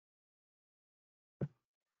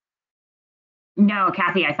 No,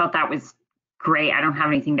 Kathy, I thought that was great. I don't have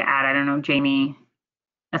anything to add. I don't know, Jamie,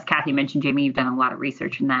 as Kathy mentioned, Jamie, you've done a lot of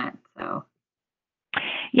research in that. So,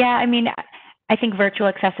 yeah, I mean, I think virtual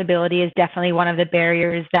accessibility is definitely one of the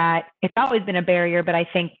barriers that it's always been a barrier, but I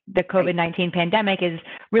think the COVID-19 pandemic is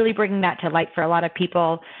really bringing that to light for a lot of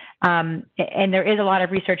people. And there is a lot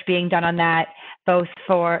of research being done on that, both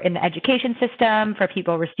for in the education system, for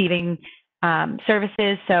people receiving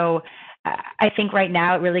services. So I think right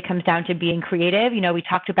now it really comes down to being creative. You know, we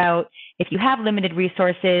talked about if you have limited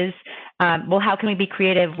resources, well, how can we be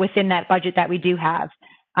creative within that budget that we do have?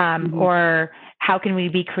 Or how can we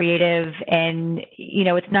be creative? And, you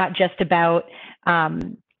know, it's not just about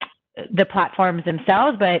the platforms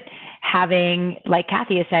themselves, but having, like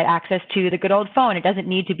Kathy has said, access to the good old phone. It doesn't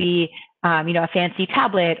need to be, you know, a fancy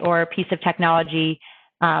tablet or a piece of technology.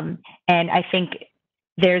 And I think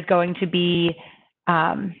there's going to be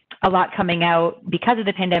a lot coming out because of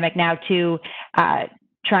the pandemic now to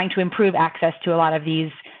trying to improve access to a lot of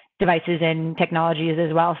these devices and technologies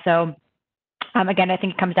as well. So again, I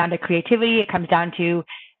think it comes down to creativity. It comes down to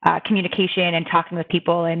communication and talking with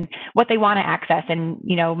people and what they want to access, and,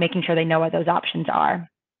 you know, making sure they know what those options are.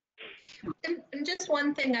 And just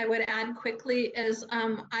one thing I would add quickly is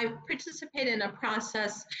I participate in a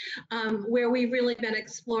process where we've really been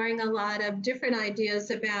exploring a lot of different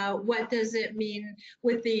ideas about what does it mean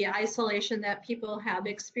with the isolation that people have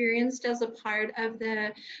experienced as a part of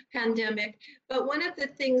the pandemic. But one of the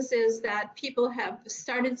things is that people have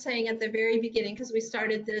started saying at the very beginning, because we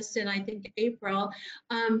started this in, I think, April,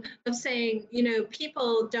 of saying, you know,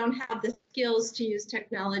 people don't have the skills to use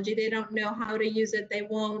technology. They don't know how to use it. They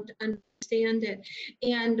won't understand it.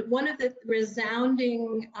 And one of the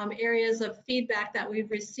resounding areas of feedback that we've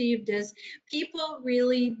received is people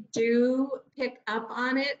really do pick up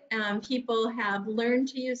on it. People have learned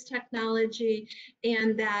to use technology,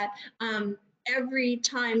 and that every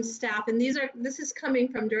time staff, and this is coming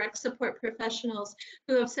from direct support professionals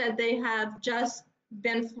who have said they have just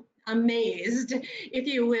been amazed, if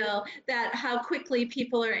you will, that how quickly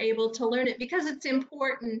people are able to learn it, because it's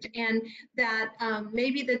important, and that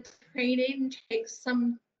maybe the training takes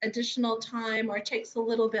some additional time or takes a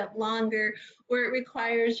little bit longer, or it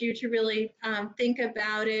requires you to really think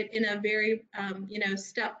about it in a very you know,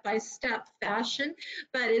 step-by-step fashion.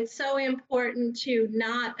 But it's so important to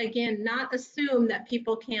not assume that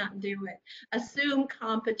people can't do it. Assume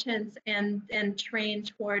competence and train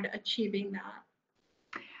toward achieving that.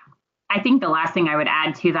 I think the last thing I would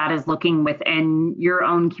add to that is looking within your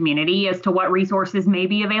own community as to what resources may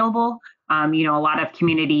be available. You know, a lot of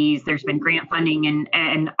communities, there's been grant funding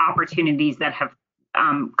and opportunities that have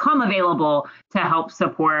come available to help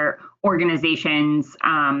support organizations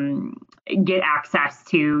get access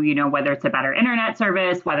to, you know, whether it's a better internet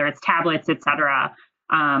service, whether it's tablets, et cetera.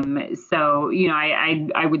 So, you know,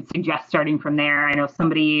 I would suggest starting from there. I know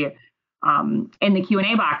somebody in the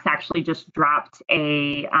Q&A box actually just dropped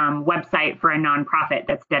a website for a nonprofit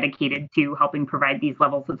that's dedicated to helping provide these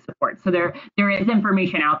levels of support. So there is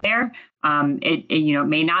information out there. It you know,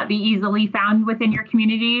 may not be easily found within your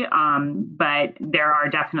community, but there are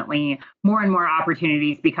definitely more and more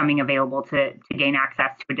opportunities becoming available to gain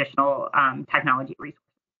access to additional technology resources.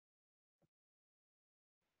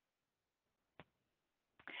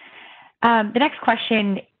 The next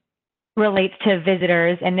question relates to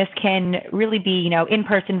visitors, and this can really be, you know,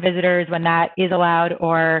 in-person visitors when that is allowed,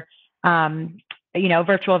 or you know,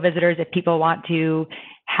 virtual visitors if people want to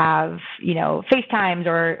have, you know, FaceTimes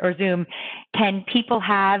or Zoom. Can people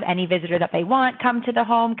have any visitor that they want come to the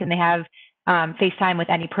home? Can they have FaceTime with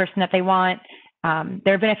any person that they want?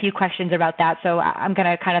 There have been a few questions about that, so I'm going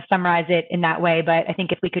to kind of summarize it in that way. But I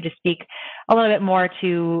think if we could just speak a little bit more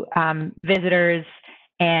to visitors.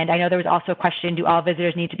 And I know there was also a question, do all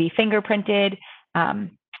visitors need to be fingerprinted?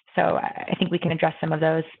 So I think we can address some of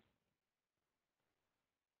those.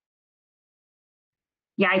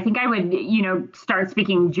 Yeah, I think I would, start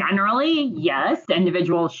speaking generally. Yes,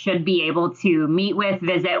 individuals should be able to meet with,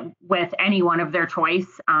 visit with anyone of their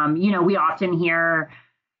choice. We often hear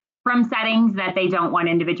from settings that they don't want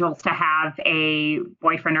individuals to have a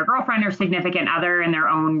boyfriend or girlfriend or significant other in their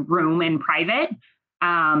own room in private.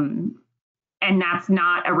 And that's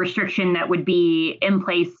not a restriction that would be in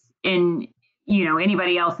place in,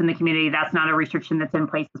 anybody else in the community. That's not a restriction that's in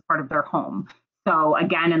place as part of their home. So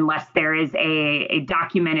again, unless there is a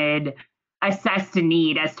documented assessed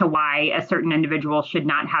need as to why a certain individual should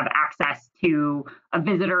not have access to a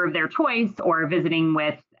visitor of their choice or visiting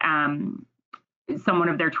with someone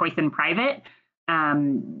of their choice in private,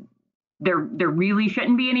 there really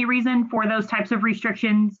shouldn't be any reason for those types of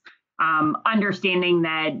restrictions. Understanding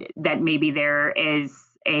that maybe there is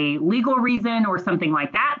a legal reason or something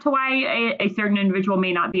like that to why a certain individual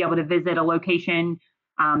may not be able to visit a location.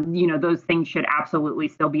 Those things should absolutely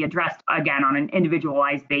still be addressed, again, on an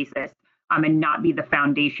individualized basis, and not be the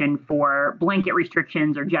foundation for blanket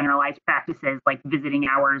restrictions or generalized practices like visiting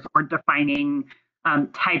hours or defining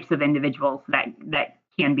types of individuals that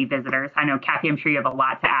can be visitors. I know, Kathy, I'm sure you have a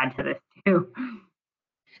lot to add to this too.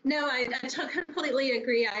 No, I completely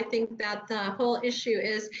agree. I think that the whole issue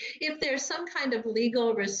is if there's some kind of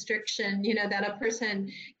legal restriction, that a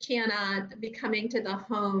person cannot be coming to the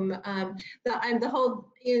home. The whole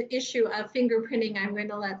issue of fingerprinting, I'm going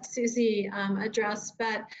to let Susie address,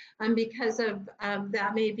 but because of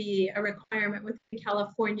that may be a requirement within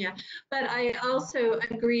California. But I also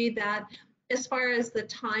agree that as far as the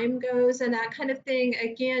time goes and that kind of thing,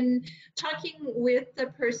 again, talking with the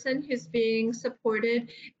person who's being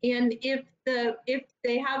supported, and if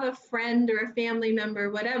they have a friend or a family member,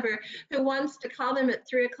 whatever, who wants to call them at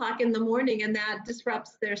 3 o'clock in the morning and that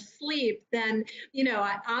disrupts their sleep, then,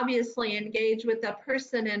 I obviously engage with the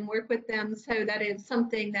person and work with them so that it's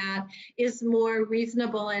something that is more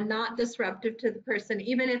reasonable and not disruptive to the person,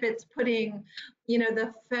 even if it's putting,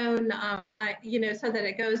 the phone, so that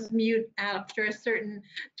it goes mute after a certain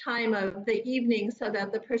time of the evening so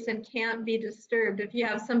that the person can't be disturbed if you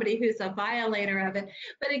have somebody who's a violator of it.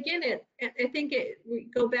 But again, I think we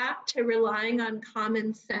go back to relying on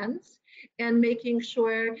common sense and making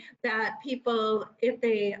sure that people, if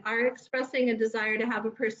they are expressing a desire to have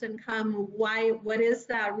a person come, what is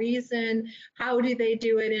that reason? How do they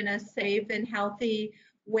do it in a safe and healthy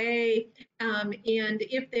way? And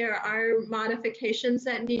if there are modifications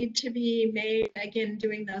that need to be made, again,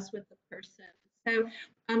 doing those with the person. So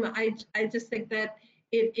I just think that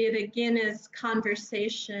it again is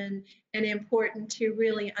conversation and important to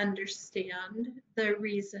really understand the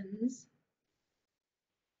reasons.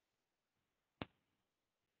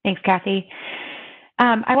 Thanks, Kathy.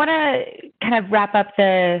 I want to kind of wrap up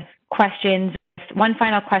the questions with one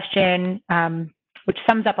final question, which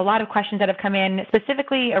sums up a lot of questions that have come in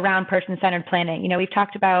specifically around person-centered planning. We've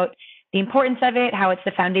talked about the importance of it, how it's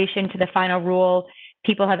the foundation to the final rule.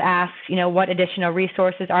 People have asked, what additional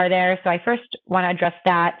resources are there? So I first want to address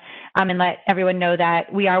that and let everyone know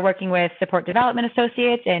that we are working with Support Development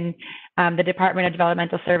Associates and the Department of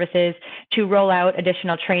Developmental Services to roll out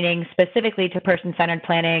additional training specifically to person-centered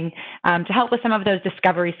planning to help with some of those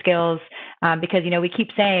discovery skills because, we keep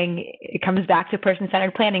saying it comes back to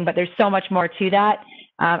person-centered planning, but there's so much more to that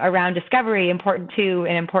around discovery, important to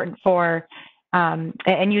and important for,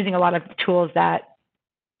 and using a lot of tools that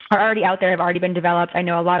are already out there, have already been developed. I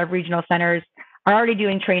know a lot of regional centers are already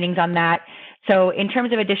doing trainings on that. So in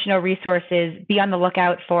terms of additional resources, be on the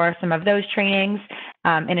lookout for some of those trainings,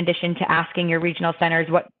 in addition to asking your regional centers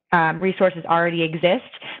what resources already exist,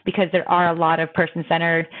 because there are a lot of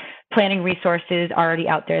person-centered planning resources already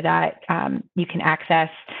out there that you can access.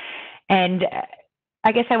 And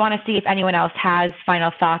I guess I want to see if anyone else has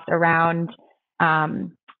final thoughts around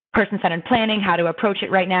person-centered planning, how to approach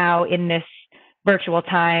it right now in this virtual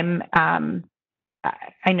time.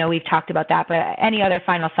 I know we've talked about that, but any other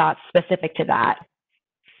final thoughts specific to that?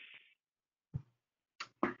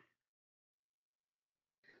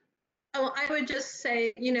 Oh, I would just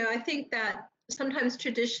say, I think that sometimes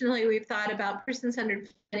traditionally we've thought about person-centered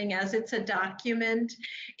planning as it's a document,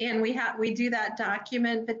 and we do that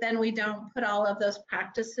document, but then we don't put all of those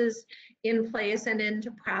practices in place and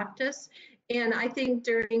into practice. And I think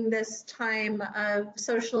during this time of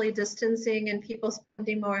socially distancing and people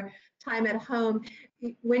spending more time at home,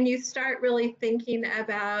 when you start really thinking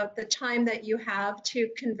about the time that you have to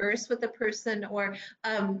converse with a person or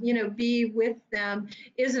be with them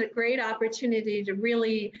is a great opportunity to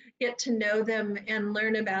really get to know them and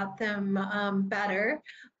learn about them better.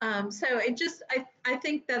 So I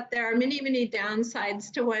think that there are many, many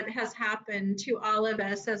downsides to what has happened to all of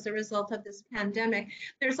us as a result of this pandemic.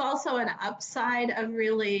 There's also an upside of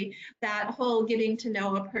really that whole getting to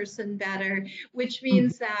know a person better, which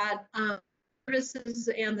means that services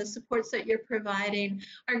and the supports that you're providing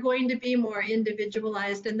are going to be more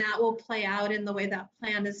individualized, and that will play out in the way that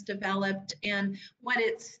plan is developed and what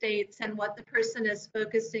it states and what the person is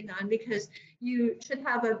focusing on, because you should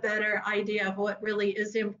have a better idea of what really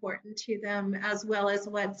is important to them as well as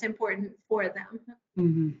what's important for them.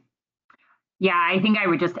 Mm-hmm. Yeah, I think I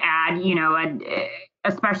would just add,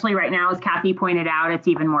 especially right now, as Kathy pointed out, it's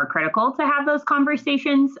even more critical to have those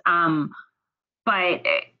conversations. But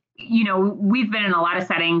we've been in a lot of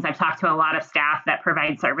settings. I've talked to a lot of staff that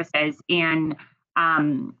provide services, and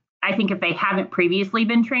I think if they haven't previously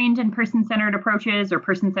been trained in person-centered approaches or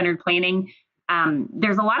person-centered planning,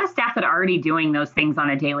 there's a lot of staff that are already doing those things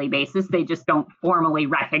on a daily basis. They just don't formally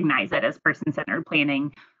recognize it as person-centered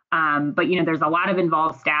planning. But there's a lot of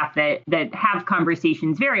involved staff that have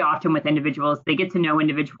conversations very often with individuals. They get to know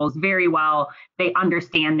individuals very well. They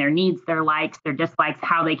understand their needs, their likes, their dislikes,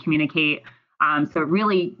 how they communicate. So it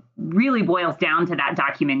really, really boils down to that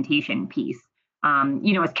documentation piece.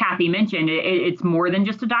 As Kathy mentioned, it's more than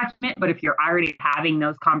just a document, but if you're already having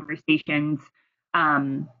those conversations,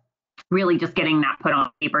 really just getting that put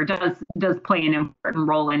on paper does play an important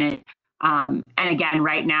role in it. And again,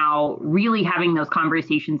 right now, really having those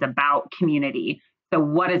conversations about community. So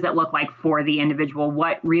what does it look like for the individual?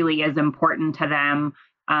 What really is important to them?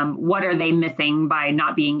 What are they missing by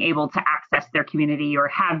not being able to access their community or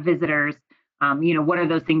have visitors? What are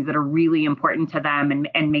those things that are really important to them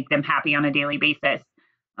and make them happy on a daily basis?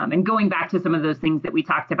 And going back to some of those things that we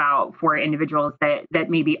talked about for individuals that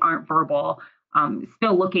maybe aren't verbal,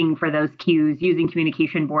 still looking for those cues, using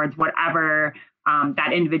communication boards, whatever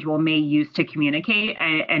that individual may use to communicate,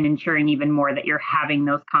 and ensuring even more that you're having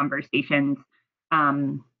those conversations.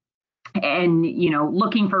 And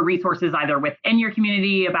looking for resources either within your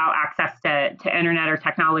community about access to internet or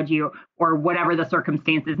technology or whatever the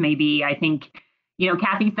circumstances may be. I think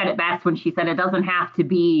Kathy said it best when she said it doesn't have to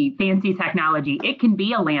be fancy technology. It can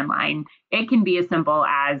be a landline. It can be as simple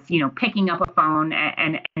as picking up a phone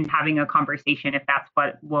and having a conversation if that's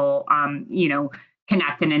what will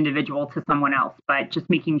connect an individual to someone else. But just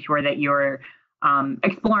making sure that you're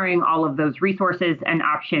exploring all of those resources and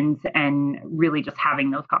options and really just having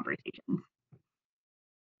those conversations.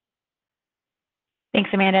 Thanks,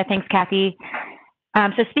 Amanda. Thanks, Kathy.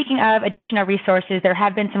 So speaking of additional resources, there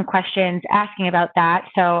have been some questions asking about that.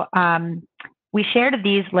 So we shared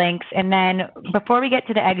these links. And then before we get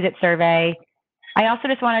to the exit survey, I also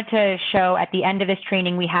just wanted to show at the end of this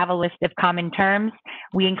training, we have a list of common terms.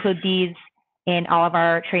 We include these in all of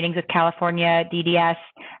our trainings with California DDS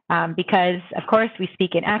because, of course, we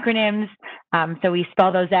speak in acronyms. So we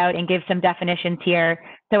spell those out and give some definitions here.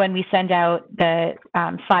 So when we send out the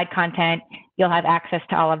slide content, you'll have access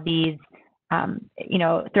to all of these.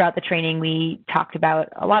 Throughout the training, we talked about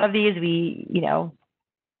a lot of these. We,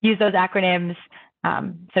 use those acronyms.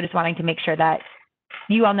 So just wanting to make sure that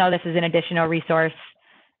you all know this is an additional resource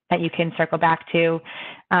that you can circle back to.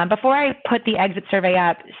 Before I put the exit survey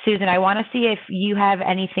up, Susan, I want to see if you have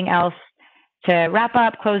anything else to wrap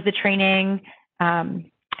up, close the training,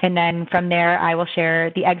 and then from there, I will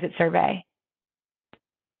share the exit survey.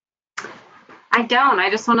 I don't. I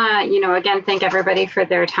just want to, again, thank everybody for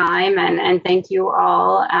their time and thank you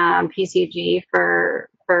all, PCG, for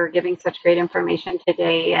giving such great information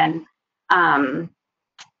today. And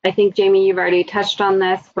I think, Jamie, you've already touched on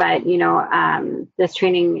this, but, this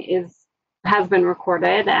training has been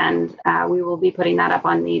recorded, and we will be putting that up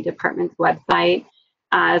on the department's website,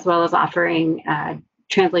 as well as offering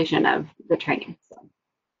translation of the training. So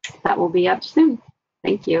that will be up soon.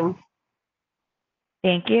 Thank you.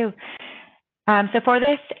 Thank you. So for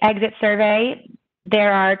this exit survey,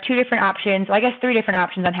 there are two different options, well, I guess 3 different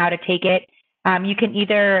options on how to take it. You can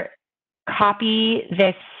either copy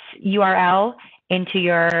this URL into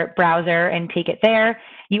your browser and take it there.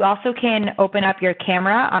 You also can open up your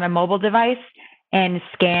camera on a mobile device and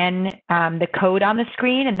scan the code on the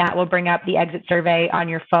screen, and that will bring up the exit survey on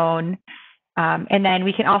your phone. And then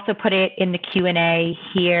we can also put it in the Q&A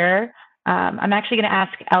here. I'm actually going to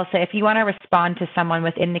ask Elsa if you want to respond to someone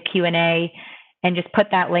within the Q&A and just put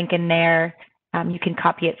that link in there. You can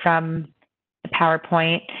copy it from the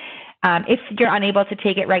PowerPoint. If you're unable to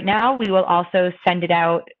take it right now, we will also send it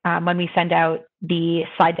out when we send out the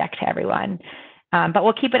slide deck to everyone. But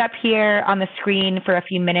we'll keep it up here on the screen for a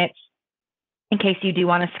few minutes in case you do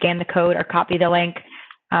want to scan the code or copy the link.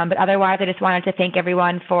 But otherwise, I just wanted to thank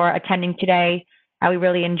everyone for attending today. We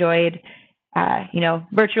really enjoyed,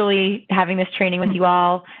 virtually having this training with you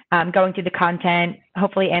all, going through the content,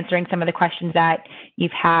 hopefully answering some of the questions that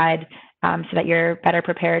you've had so that you're better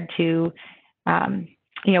prepared to,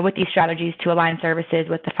 with these strategies to align services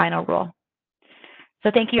with the final rule.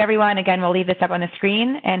 So thank you, everyone. Again, we'll leave this up on the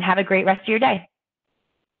screen and have a great rest of your day.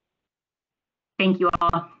 Thank you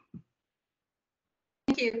all.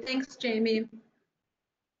 Thank you. Thanks, Jamie.